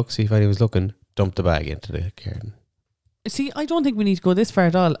quick look. See if anyone's looking. Dump the bag into the garden. See, I don't think we need to go this far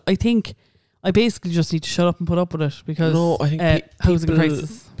at all. I think I basically just need to shut up and put up with it because I think housing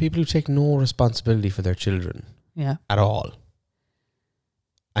crisis. People who take no responsibility for their children at all.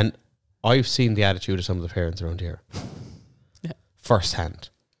 And I've seen the attitude of some of the parents around here firsthand.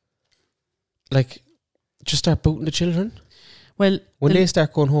 Like, just start booting the children. Well, when they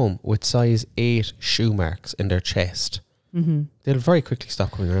start going home with size 8 shoe marks in their chest, they'll very quickly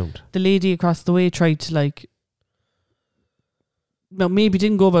stop coming around. The lady across the way tried to maybe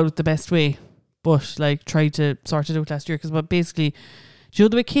didn't go about it the best way, but tried to sort it out last year. Because basically, do you know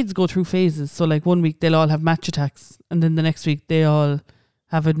the way kids go through phases? So 1 week they'll all have Match Attacks, and then the next week they all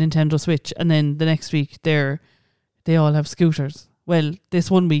have a Nintendo Switch, and then the next week they all have scooters. Well,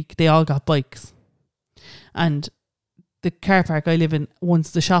 this 1 week they all got bikes, and the car park I live in,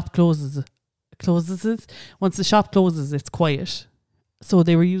 once the shop closes, it's quiet. So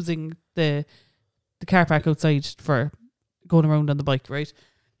they were using the car park outside for going around on the bike, right?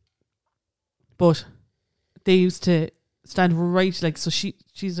 But they used to stand right, so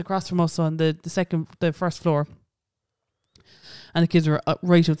she's across from us on the first floor, and the kids were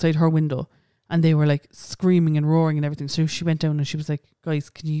right outside her window, and they were screaming and roaring and everything. So she went down and she was like, guys,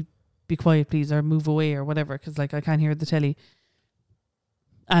 can you be quiet please, or move away or whatever, because I can't hear the telly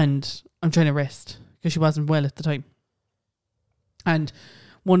and I'm trying to rest, because she wasn't well at the time. And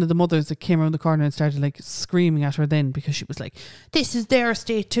one of the mothers that came around the corner and started screaming at her then, because she was like, this is their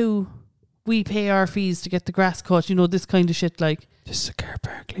estate too, we pay our fees to get the grass cut, this kind of shit. This is a car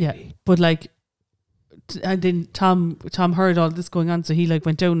park, lady. Yeah, but and then Tom heard all this going on, so he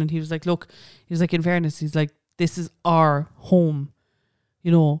went down and he was like, look, he was like, in fairness, he's like, this is our home,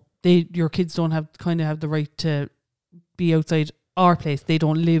 your kids don't have the right to be outside our place. They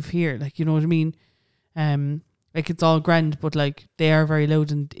don't live here, you know what I mean? It's all grand, but they are very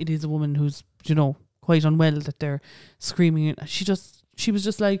loud, and it is a woman who's quite unwell that they're screaming. She was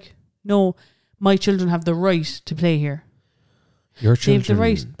just like, no, my children have the right to play here. Your children, they have the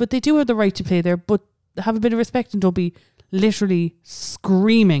right, but they do have the right to play there. But have a bit of respect and don't be literally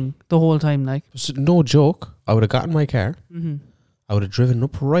screaming the whole time. No joke. I would have gotten my car. I would have driven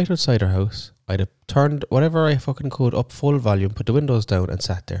up right outside her house. I'd have turned whatever I fucking could up full volume, put the windows down, and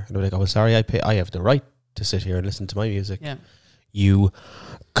sat there. And I'd be like, "Oh, sorry, I have the right to sit here and listen to my music." Yeah. You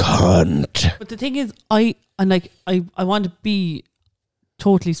cunt. But the thing is, I want to be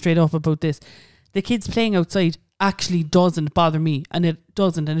totally straight up about this. The kids playing outside actually doesn't bother me, and it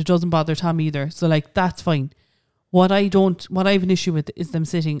doesn't bother Tom either. So that's fine. What I have an issue with is them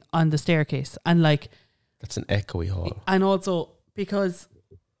sitting on the staircase, and that's an echoey hall. And also because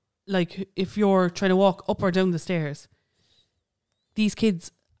if you're trying to walk up or down the stairs, these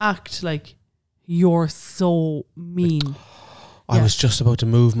kids act like you're so mean. I was just about to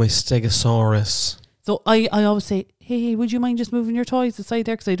move my Stegosaurus. So I always say, hey, would you mind just moving your toys aside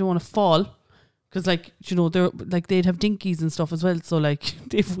there, because I don't want to fall. Because, like, you know, they're like they'd have dinkies and stuff as well. So, like,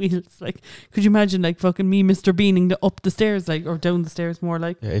 they've wheels. Like, could you imagine, like, fucking me, Mr. Beaning up the stairs, like, or down the stairs more,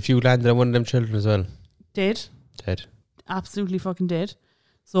 like. Yeah, if you landed on one of them children as well. Dead. Absolutely fucking dead.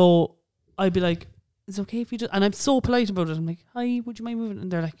 So, I'd be like, it's okay if you do. And I'm so polite about it. I'm like, hi, would you mind moving?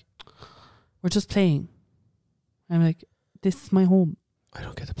 And they're like, we're just playing. I'm like, this is my home. I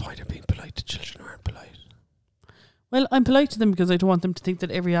don't get the point of being polite to children who aren't polite. Well, I'm polite to them because I don't want them to think that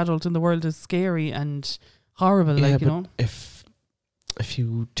every adult in the world is scary and horrible, Yeah, like, you but know. if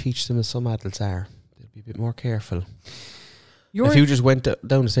you teach them as some adults are, they'll be a bit more careful. If you just went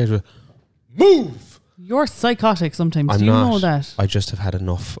down the stairs with, move! You're psychotic sometimes. I'm Do you not. know that? I just have had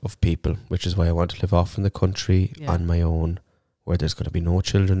enough of people, which is why I want to live off in the country on my own, where there's going to be no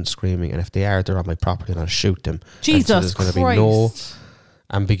children screaming, and if they are, they're on my property and I'll shoot them. Jesus so there's going to be no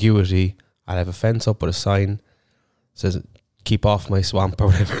ambiguity. I'll have a fence up with a sign says keep off my swamp or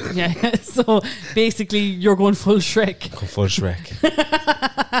whatever. Yeah, so basically you're going full Shrek. Go full Shrek.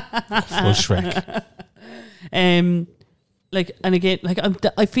 Full Shrek. Like, and again, like,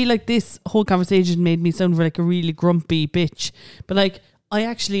 I feel like this whole conversation made me sound like a really grumpy bitch, but like, I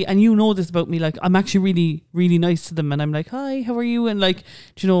actually, and you know this about me, like, I'm actually really, really nice to them, and I'm like, hi, how are you? And like,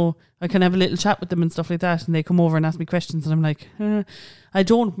 do you know, I can have a little chat with them and stuff like that, and they come over and ask me questions, and I'm like, I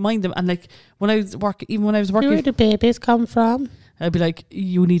don't mind them. And like, when I was working, where do the babies come from? I'd be like,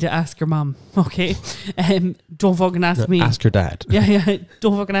 you need to ask your mom, okay? Don't fucking ask me. Ask your dad. Yeah,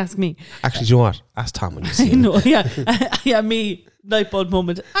 don't fucking ask me. Actually, do you know what? Ask Tom when you see him. No, yeah, yeah, me, light bulb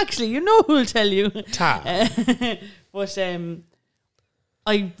moment. Actually, you know who'll tell you. Tom. But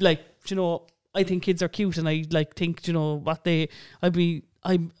I like, you know, I think kids are cute, and I like think, you know,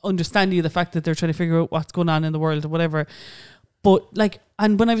 I'm understanding of the fact that they're trying to figure out what's going on in the world or whatever. But like,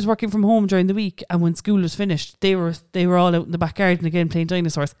 and when I was working from home during the week and when school was finished, they were all out in the back garden again playing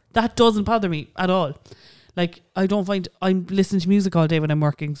dinosaurs. That doesn't bother me at all. Like, I don't find, I'm listening to music all day when I'm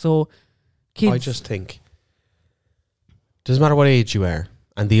working. So kids, I just think doesn't matter what age you are,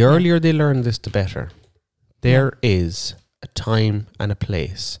 and the earlier they learn this, the better. There is a time and a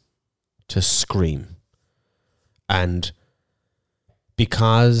place to scream. And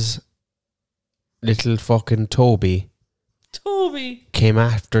because little fucking Toby came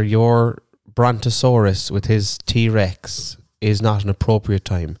after your Brontosaurus with his T-Rex is not an appropriate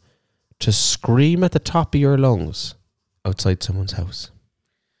time to scream at the top of your lungs outside someone's house.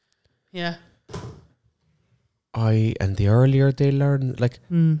 Yeah. And the earlier they learn, like,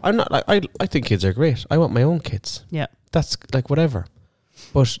 I'm not like, I think kids are great. I want my own kids. Yeah. That's like whatever.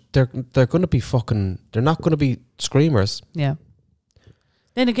 But they're going to be they're not going to be screamers. Yeah.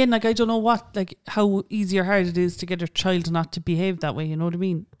 Then again, like, I don't know how easy or hard it is to get a child not to behave that way, you know what I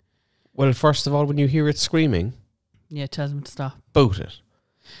mean? Well, first of all, when you hear it screaming, yeah, tell them to stop. boot it.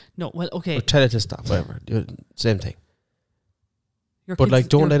 No, well, okay. Or tell it to stop, whatever. Same thing. Your But kids, like,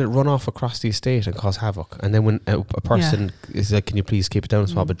 don't let it run off across the estate and cause havoc. And then when a person is like, can you please keep it down a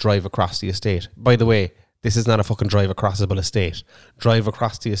small bit, drive across the estate. By the way, this is not a fucking drive acrossable estate. Drive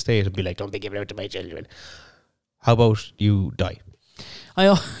across the estate and be like, don't be giving out to my children. How about you die?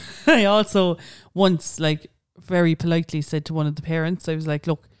 I also once, like, very politely said to one of the parents, I was like,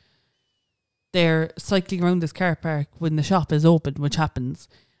 look, they're cycling around this car park when the shop is open, which happens,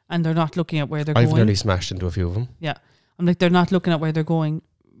 and they're not looking at where they're going. I've nearly smashed into a few of them. Yeah. I'm like, they're not looking at where they're going.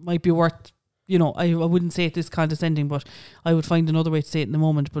 Might be worth, you know, I wouldn't say it this condescending, but I would find another way to say it in the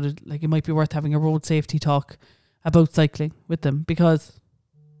moment, but it might be worth having a road safety talk about cycling with them because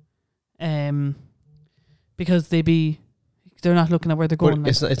they're not looking at where they're going. Well,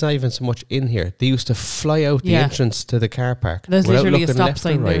 it's not even so much in here. They used to fly out the entrance to the car park. There's literally a stop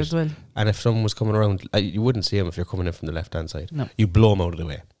sign there as well. And if someone was coming around, you wouldn't see them if you're coming in from the left-hand side. No. You blow them out of the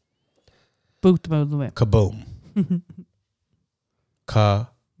way. Boot them out of the way. Kaboom.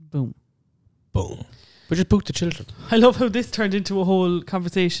 Boom. Boom. But just boot the children. I love how this turned into a whole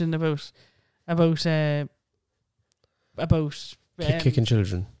conversation about kicking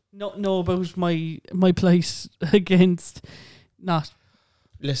children. No, about my plight against not.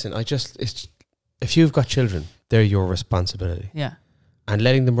 Listen, if you've got children, they're your responsibility. Yeah. And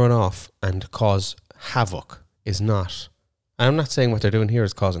letting them run off and cause havoc is not. And I'm not saying what they're doing here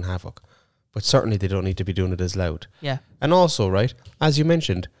is causing havoc, but certainly they don't need to be doing it as loud. Yeah. And also, right, as you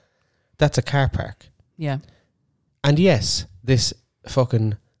mentioned, that's a car park. Yeah. And yes, this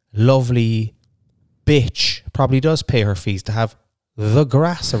fucking lovely bitch probably does pay her fees to have the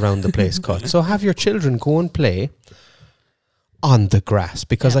grass around the place cut. So have your children go and play on the grass,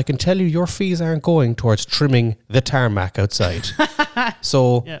 because I can tell you your fees aren't going towards trimming the tarmac outside.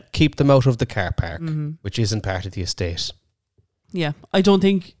 So keep them out of the car park, which isn't part of the estate. Yeah. I don't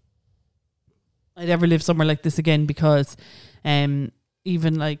think I'd ever live somewhere like this again, because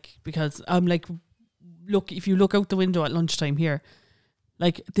even like, because I'm like, look, if you look out the window at lunchtime here,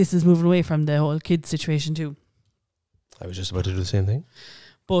 like this is moving away from the whole kids situation too. I was just about to do the same thing.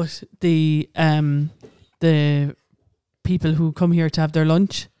 But the people who come here to have their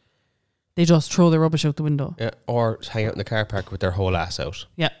lunch, they just throw their rubbish out the window. Yeah, or hang out in the car park with their whole ass out.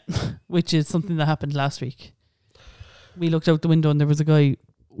 Yeah, which is something that happened last week. We looked out the window and there was a guy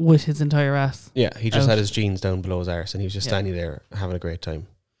with his entire ass. Yeah, he just out. had his jeans down below his arse and he was just standing there having a great time.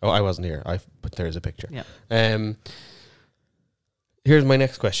 Oh, I wasn't here. But there's a picture. Yeah. Here's my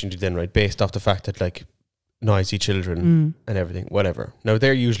next question to you then, right? Based off the fact that like noisy children and everything, whatever. Now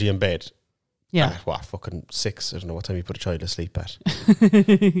they're usually in bed. Yeah. At what, fucking 6? I don't know what time you put a child to sleep at.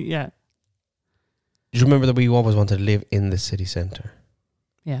 Yeah. Do you remember that we always wanted to live in the city centre?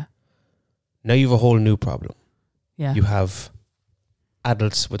 Yeah. Now you have a whole new problem. Yeah. You have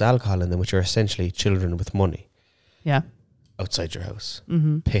adults with alcohol in them, which are essentially children with money. Yeah. Outside your house.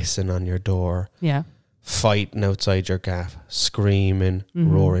 Mm-hmm. Pissing on your door. Yeah. Fighting outside your gaff. Screaming,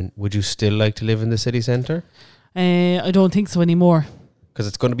 roaring. Would you still like to live in the city centre? I don't think so anymore. Because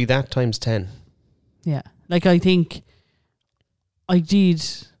it's going to be that times 10. Yeah. Like, I think I did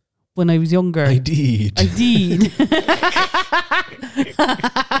when I was younger. I did. I did.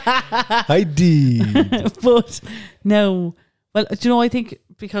 I did. But no. Well, do you know, I think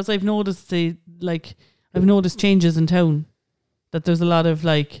because I've noticed I've noticed changes in town, that there's a lot of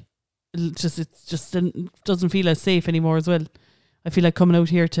like, it just doesn't feel as safe anymore as well. I feel like coming out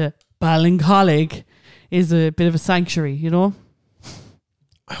here to Ballincollig is a bit of a sanctuary, you know?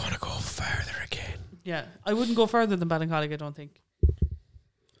 I want to go further again. Yeah, I wouldn't go further than Ballincollig, I don't think.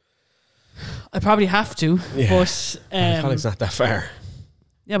 I probably have to, but Ballincollig's not that far.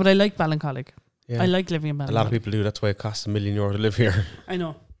 Yeah, but I like Ballincollig. Yeah. I like living in Ballincollig. A lot of people do. That's why it costs €1 million to live here. I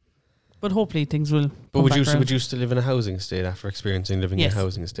know, but hopefully things will. But would you still live in a housing estate after experiencing living in a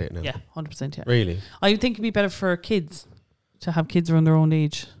housing estate now? Yeah, 100%. Yeah, really. I think it'd be better for kids to have kids around their own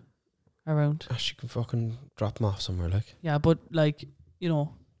age around. Gosh, you can fucking drop them off somewhere, like. Yeah, but like, you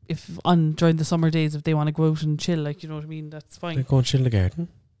know, if during the summer days, if they want to go out and chill, like, you know what I mean, that's fine. Like, go and chill in the garden.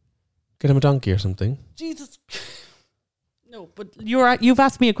 Get him a donkey or something. Jesus. No, but you've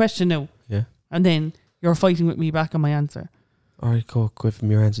asked me a question now. Yeah. And then you're fighting with me back on my answer. All right, go give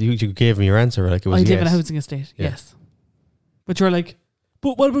him your answer. You gave him your answer, like it was. I live in a housing estate. Yeah. Yes. But you're like,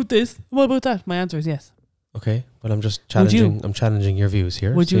 but what about this? What about that? My answer is yes. Okay, well, I'm just challenging. I'm challenging your views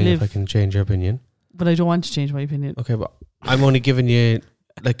here. Would you live? If I can change your opinion? But I don't want to change my opinion. Okay, but I'm only giving you.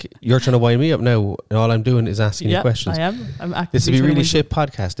 Like, you're trying to wind me up now, and all I'm doing is asking you questions. I am. I'm actively. This would be really shit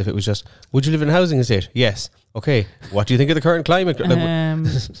podcast if it was just, would you live in a housing estate? Yes. Okay. What do you think of the current climate?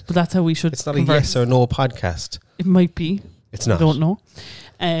 But that's how we should. It's not a yes or no podcast. It might be. It's not. I don't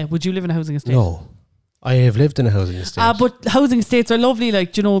know. Would you live in a housing estate? No. I have lived in a housing estate. But housing estates are lovely.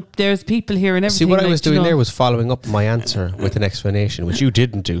 Like, you know, there's people here and everything. See, what like, I was doing there was following up my answer with an explanation, which you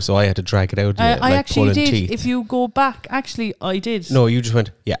didn't do, so I had to drag it out. I actually did. Teeth. If you go back, actually, I did. No, you just went,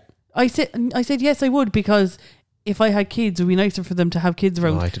 yeah. I said yes, I would, because if I had kids, it would be nicer for them to have kids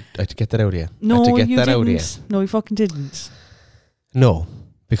around. No, I had to get that out of you. No, I had to get you that didn't. out of you. No, you fucking didn't. No,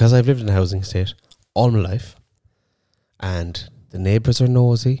 because I've lived in a housing estate all my life, and the neighbours are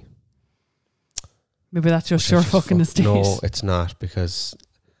nosy. Maybe that's just your fucking estate. No, it's not, because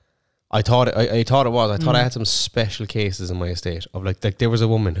I thought it was. I thought I had some special cases in my estate of like there was a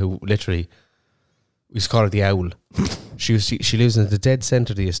woman who literally, we used to call her the Owl. She lives in the dead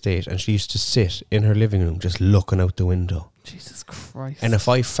centre of the estate, and she used to sit in her living room just looking out the window. Jesus Christ! And if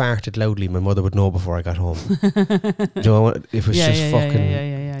I farted loudly, my mother would know before I got home. You know, it was just fucking.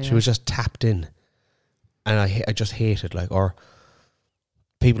 Yeah. She was just tapped in, and I just hated, like, or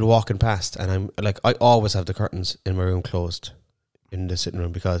people walking past, and I'm like, I always have the curtains in my room closed in the sitting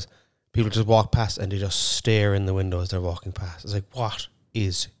room, because people just walk past and they just stare in the window as they're walking past. It's like, what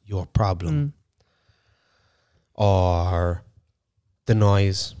is your problem? Or the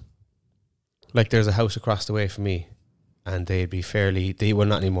noise. Like, there's a house across the way from me, and they were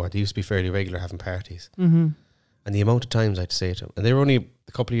not anymore. They used to be fairly regular having parties. Mm-hmm. And the amount of times I'd say to them, and they were only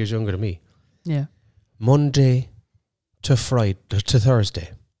a couple of years younger than me. Yeah. Monday to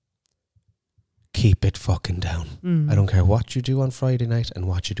Thursday, keep it fucking down. I don't care what you do on Friday night and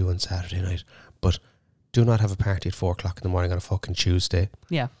what you do on Saturday night, but do not have a party at 4 o'clock in the morning on a fucking Tuesday.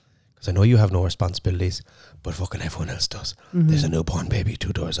 Yeah. Because I know you have no responsibilities, but fucking everyone else does. There's a newborn baby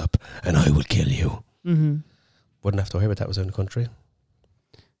 2 doors up, and I will kill you. Wouldn't have to worry about that was in the country.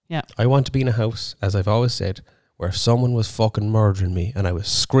 Yeah. I want to be in a house, as I've always said, where if someone was fucking murdering me and I was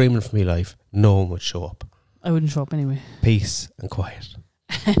screaming for my life, no one would show up. I wouldn't show up anyway. Peace and quiet.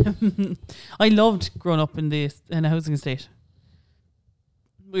 I loved growing up in a housing estate.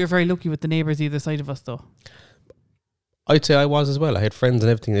 We were very lucky with the neighbours either side of us, though. I'd say I was as well. I had friends and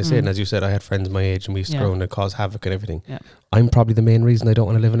everything they said, and as you said, I had friends my age and we used to grow and cause havoc and everything. Yeah. I'm probably the main reason I don't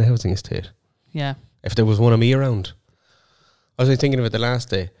want to live in a housing estate. Yeah. If there was one of me around. I was thinking of it the last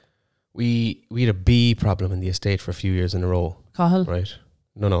day. We had a bee problem in the estate for a few years in a row. Gowl? Right.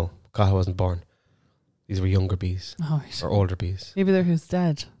 No. Gowl wasn't born. These were younger bees. Oh, right. Or older bees. Maybe they're his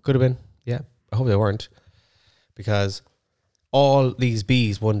dad. Could have been. Yeah. I hope they weren't. Because all these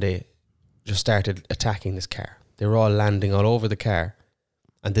bees one day just started attacking this car. They were all landing all over the car.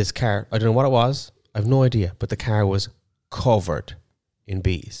 And this car, I don't know what it was. I have no idea. But the car was covered in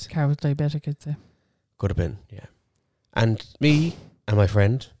bees. Car was diabetic, I'd say. Could have been, yeah. And me and my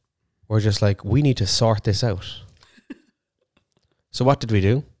friend were just like, we need to sort this out. So what did we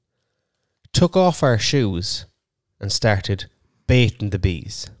do? Took off our shoes and started baiting the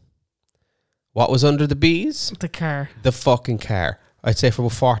bees. What was under the bees? The car. The fucking car. I'd say for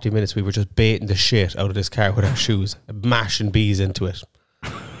about 40 minutes we were just baiting the shit out of this car with our shoes, mashing bees into it.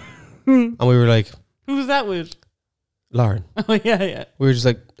 And we were like... Who was that with? Lauren. Oh, yeah. We were just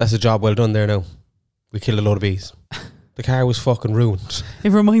like, that's a job well done there now. We killed a load of bees. The car was fucking ruined.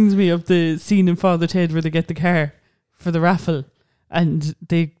 It reminds me of the scene in Father Ted where they get the car for the raffle and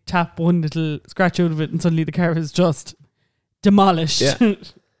they tap one little scratch out of it and suddenly the car is just demolished. Yeah.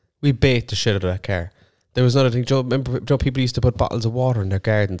 We bait the shit out of that car. There was another thing. Remember people used to put bottles of water in their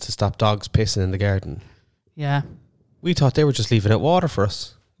gardens to stop dogs pissing in the garden? Yeah. We thought they were just leaving out water for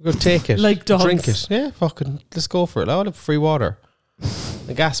us. We're going to take it. Like dogs. Drink it. Yeah, fucking, let's go for it. I'll have free water.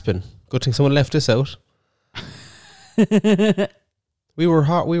 And gasping. Good thing someone left this out. We were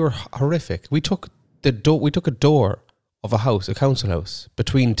horrific. We took a door of a house, a council house,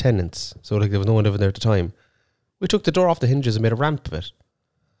 between tenants. So like there was no one living there at the time. We took the door off the hinges and made a ramp of it.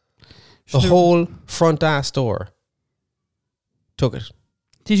 The whole front ass door. Took it.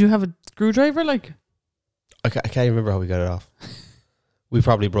 Did you have a screwdriver? Like, I can't remember how we got it off. We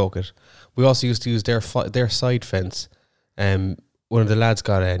probably broke it. We also used to use their side fence. One of the lads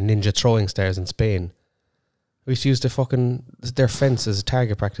got ninja throwing stars in Spain. We used to use their fence as a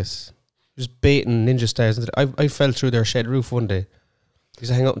target practice. Just baiting ninja stars. I fell through their shed roof one day.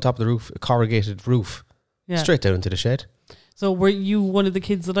 Used to hang up on top of the roof, a corrugated roof, straight down into the shed. So were you one of the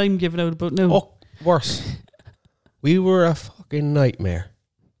kids that I'm giving out about now? Oh, worse. We were a fucking nightmare.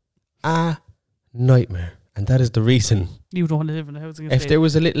 A nightmare. And that is the reason. You don't want to live in a housing estate. If there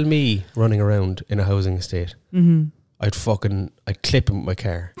was a little me running around in a housing estate, I'd clip him with my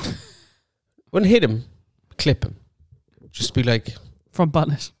car. Wouldn't hit him, clip him. Just be like... Front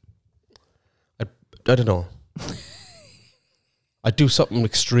bonnet. I don't know. I'd do something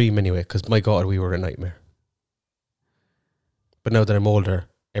extreme anyway, because my God, we were a nightmare. But now that I'm older,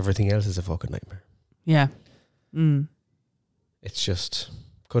 everything else is a fucking nightmare. Yeah. It's just,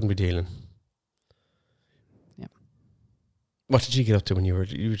 couldn't be dealing. Yeah. What did you get up to when you were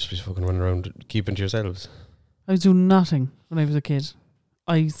just fucking running around keeping to yourselves? I was doing nothing when I was a kid.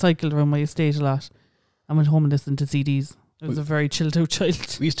 I cycled around my estate a lot and went home and listened to CDs. I was a very chilled out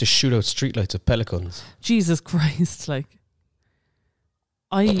child. We used to shoot out streetlights with pelicans. Jesus Christ, like.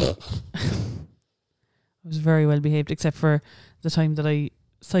 I was very well behaved, except for the time that I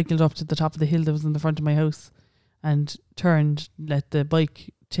cycled up to the top of the hill that was in the front of my house and turned, let the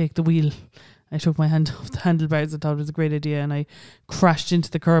bike take the wheel. I took my hand off the handlebars. I thought it was a great idea, and I crashed into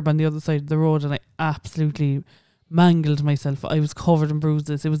the curb on the other side of the road, and I absolutely mangled myself. I was covered in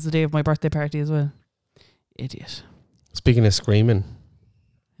bruises. It was the day of my birthday party as well. Idiot. Speaking of screaming,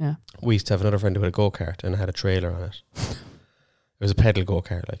 yeah, we used to have another friend who had a go-kart and had a trailer on it. It was a pedal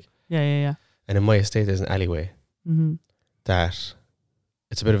go-kart, like. Yeah. And in my estate there's an alleyway that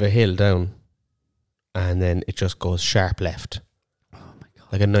it's a bit of a hill down, and then it just goes sharp left. Oh my God.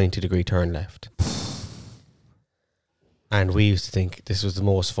 Like a 90-degree turn left. And we used to think this was the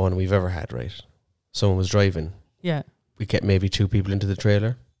most fun we've ever had, right? Someone was driving. Yeah. We'd get maybe 2 people into the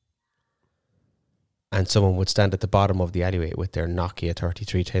trailer, and someone would stand at the bottom of the alleyway with their Nokia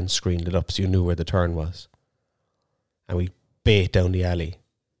 3310 screen lit up so you knew where the turn was. And we bait down the alley,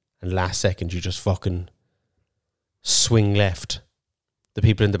 and last second you just fucking swing left. The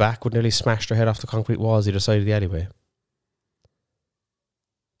people in the back would nearly smash their head off the concrete walls either side of the alleyway.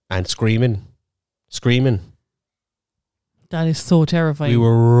 And screaming. That is so terrifying. We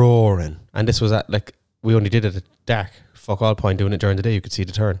were roaring. And this was we only did it at dark. Fuck all point doing it during the day. You could see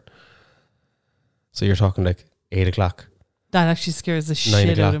the turn. So you're talking like 8 o'clock. That actually scares the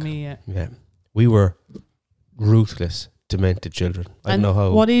shit out of me. Yeah. We were ruthless, demented children. I don't know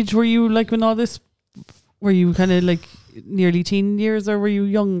how. What age were you like when all this Were you kind of like nearly teen years, or were you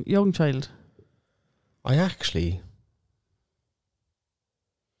young child? I actually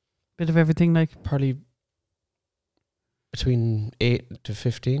Bit of everything, like. probably between 8 to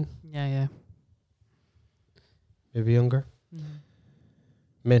 15, Yeah. maybe younger.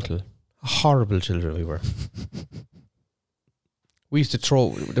 Mental. Horrible children we were. We used to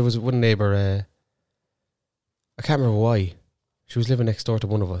throw. There was one neighbour. I can't remember why. She was living next door to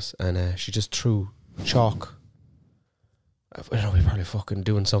one of us, and she just threw chalk. I don't know. We were probably fucking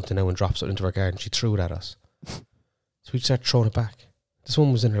doing something now and dropped something into our garden. She threw it at us, so we started throwing it back. This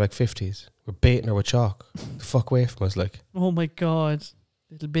woman was in her like 50s. We're baiting her with chalk. The fuck away from us, like. Oh my God,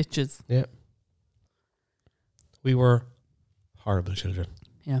 little bitches. Yeah. We were horrible children.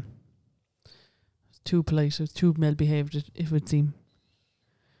 Yeah. Too polite. It was too well behaved, it would seem.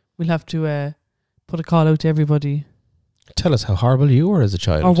 We'll have to put a call out to everybody. Tell us how horrible you were as a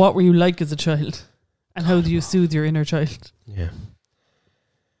child. Or what were you like as a child? And how do you soothe your inner child? Yeah.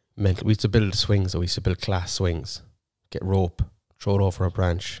 Mental. We used to build swings, or we used to build class swings. Get rope, throw it over a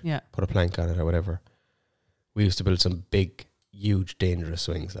branch, Yeah. put a plank on it or whatever. We used to build some big, huge, dangerous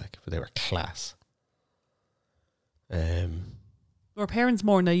swings, like, but they were class. Were parents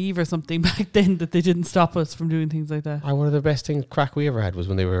more naive or something back then that they didn't stop us from doing things like that? One of the best things crack we ever had was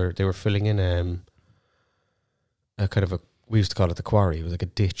when they were filling in a kind of we used to call it the quarry. It was like a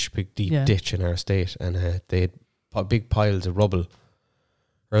ditch, big deep ditch in our estate, and they had big piles of rubble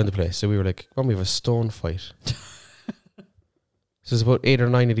around the place. So we were like, "Why don't we have a stone fight?" So there's about 8 or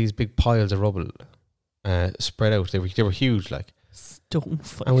 9 of these big piles of rubble spread out. They were huge, like stone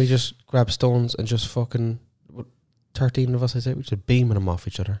fight. And we just grabbed stones and just fucking 13 of us, I say, we just beaming them off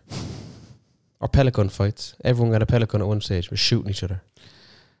each other. Or pellet gun fights. Everyone got a pellet gun at one stage. We're shooting each other.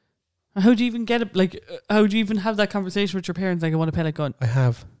 How do you even get it? Like, how do you even have that conversation with your parents? Like, I want a pellet gun. I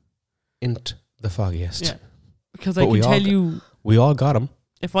have int the foggiest. Yeah, because I can tell you, we all got them.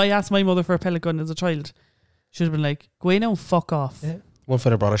 If I asked my mother for a pellet gun as a child, she'd have been like, "Go away now and fuck off." Yeah. One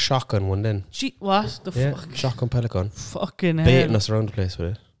fella brought a shotgun one then. What the fuck? Shotgun pellet gun. Fucking hell. Baiting us around the place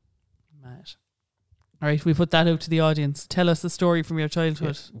with it. Mad. All right, we put that out to the audience. Tell us a story from your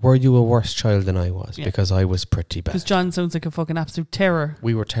childhood. Yeah. Were you a worse child than I was? Yeah. Because I was pretty bad. Because John sounds like a fucking absolute terror.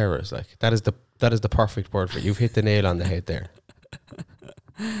 We were terrors. Like, that is the perfect word for it. You've hit the nail on the head there.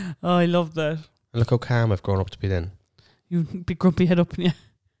 Oh, I love that. And look how calm I've grown up to be then. You big grumpy head up, yeah.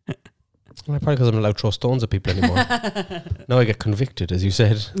 Well, probably because I'm not allowed to throw stones at people anymore. Now I get convicted, as you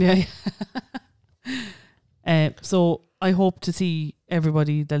said. Yeah. So I hope to see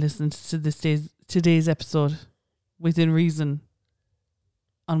everybody that listens to today's episode within reason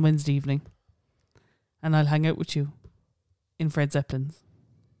on Wednesday evening, and I'll hang out with you in Fred Zeppelin's.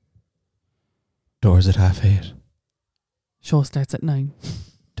 Doors at 8:30. Show starts at 9.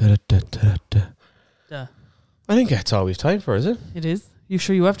 Da, da, da, da, da. Duh. I think that's all we've time for, is it? It is. You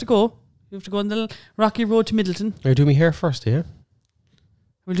sure you have to go? You have to go on the rocky road to Middleton. Are you doing me hair first, yeah?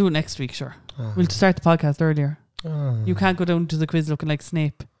 We'll do it next week, sure. We'll start the podcast earlier. You can't go down to the quiz looking like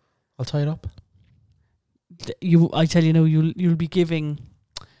Snape. I'll tie it up. I tell you now, you'll be giving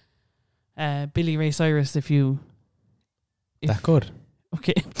Billy Ray Cyrus if that good.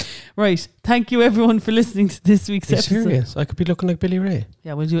 Okay. Right. Thank you everyone for listening to this week's episode. Are you serious? I could be looking like Billy Ray.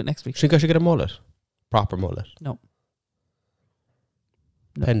 Yeah, we'll do it next week. Think I should get a mullet? Proper mullet? No.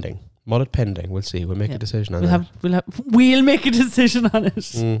 Pending. Mullet pending. We'll see. We'll make a decision on that. We'll make a decision on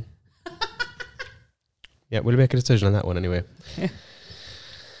it. Yeah, we'll make a decision on that one anyway. Yeah.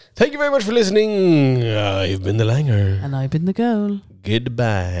 Thank you very much for listening. I've been the Langer. And I've been the Gowl.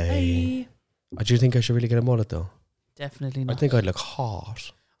 Goodbye. Bye. Do you think I should really get a mullet though? Definitely not. I think I'd look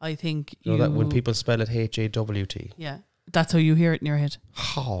hot. I think you know that when people spell it HAWT. Yeah. That's how you hear it in your head.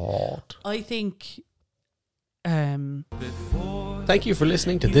 Hot. I think thank you for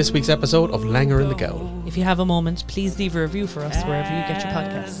listening to this week's episode of Langer and the Gowl. If you have a moment, please leave a review for us wherever you get your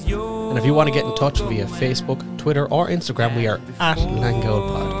podcasts. And if you want to get in touch via Facebook, Twitter or Instagram, we are at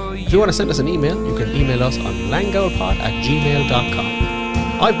LangowlPod. If you want to send us an email, you can email us on langowlpod@gmail.com.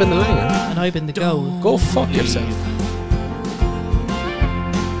 I've been the Langer. And I've been the Gowl. Go fuck yourself.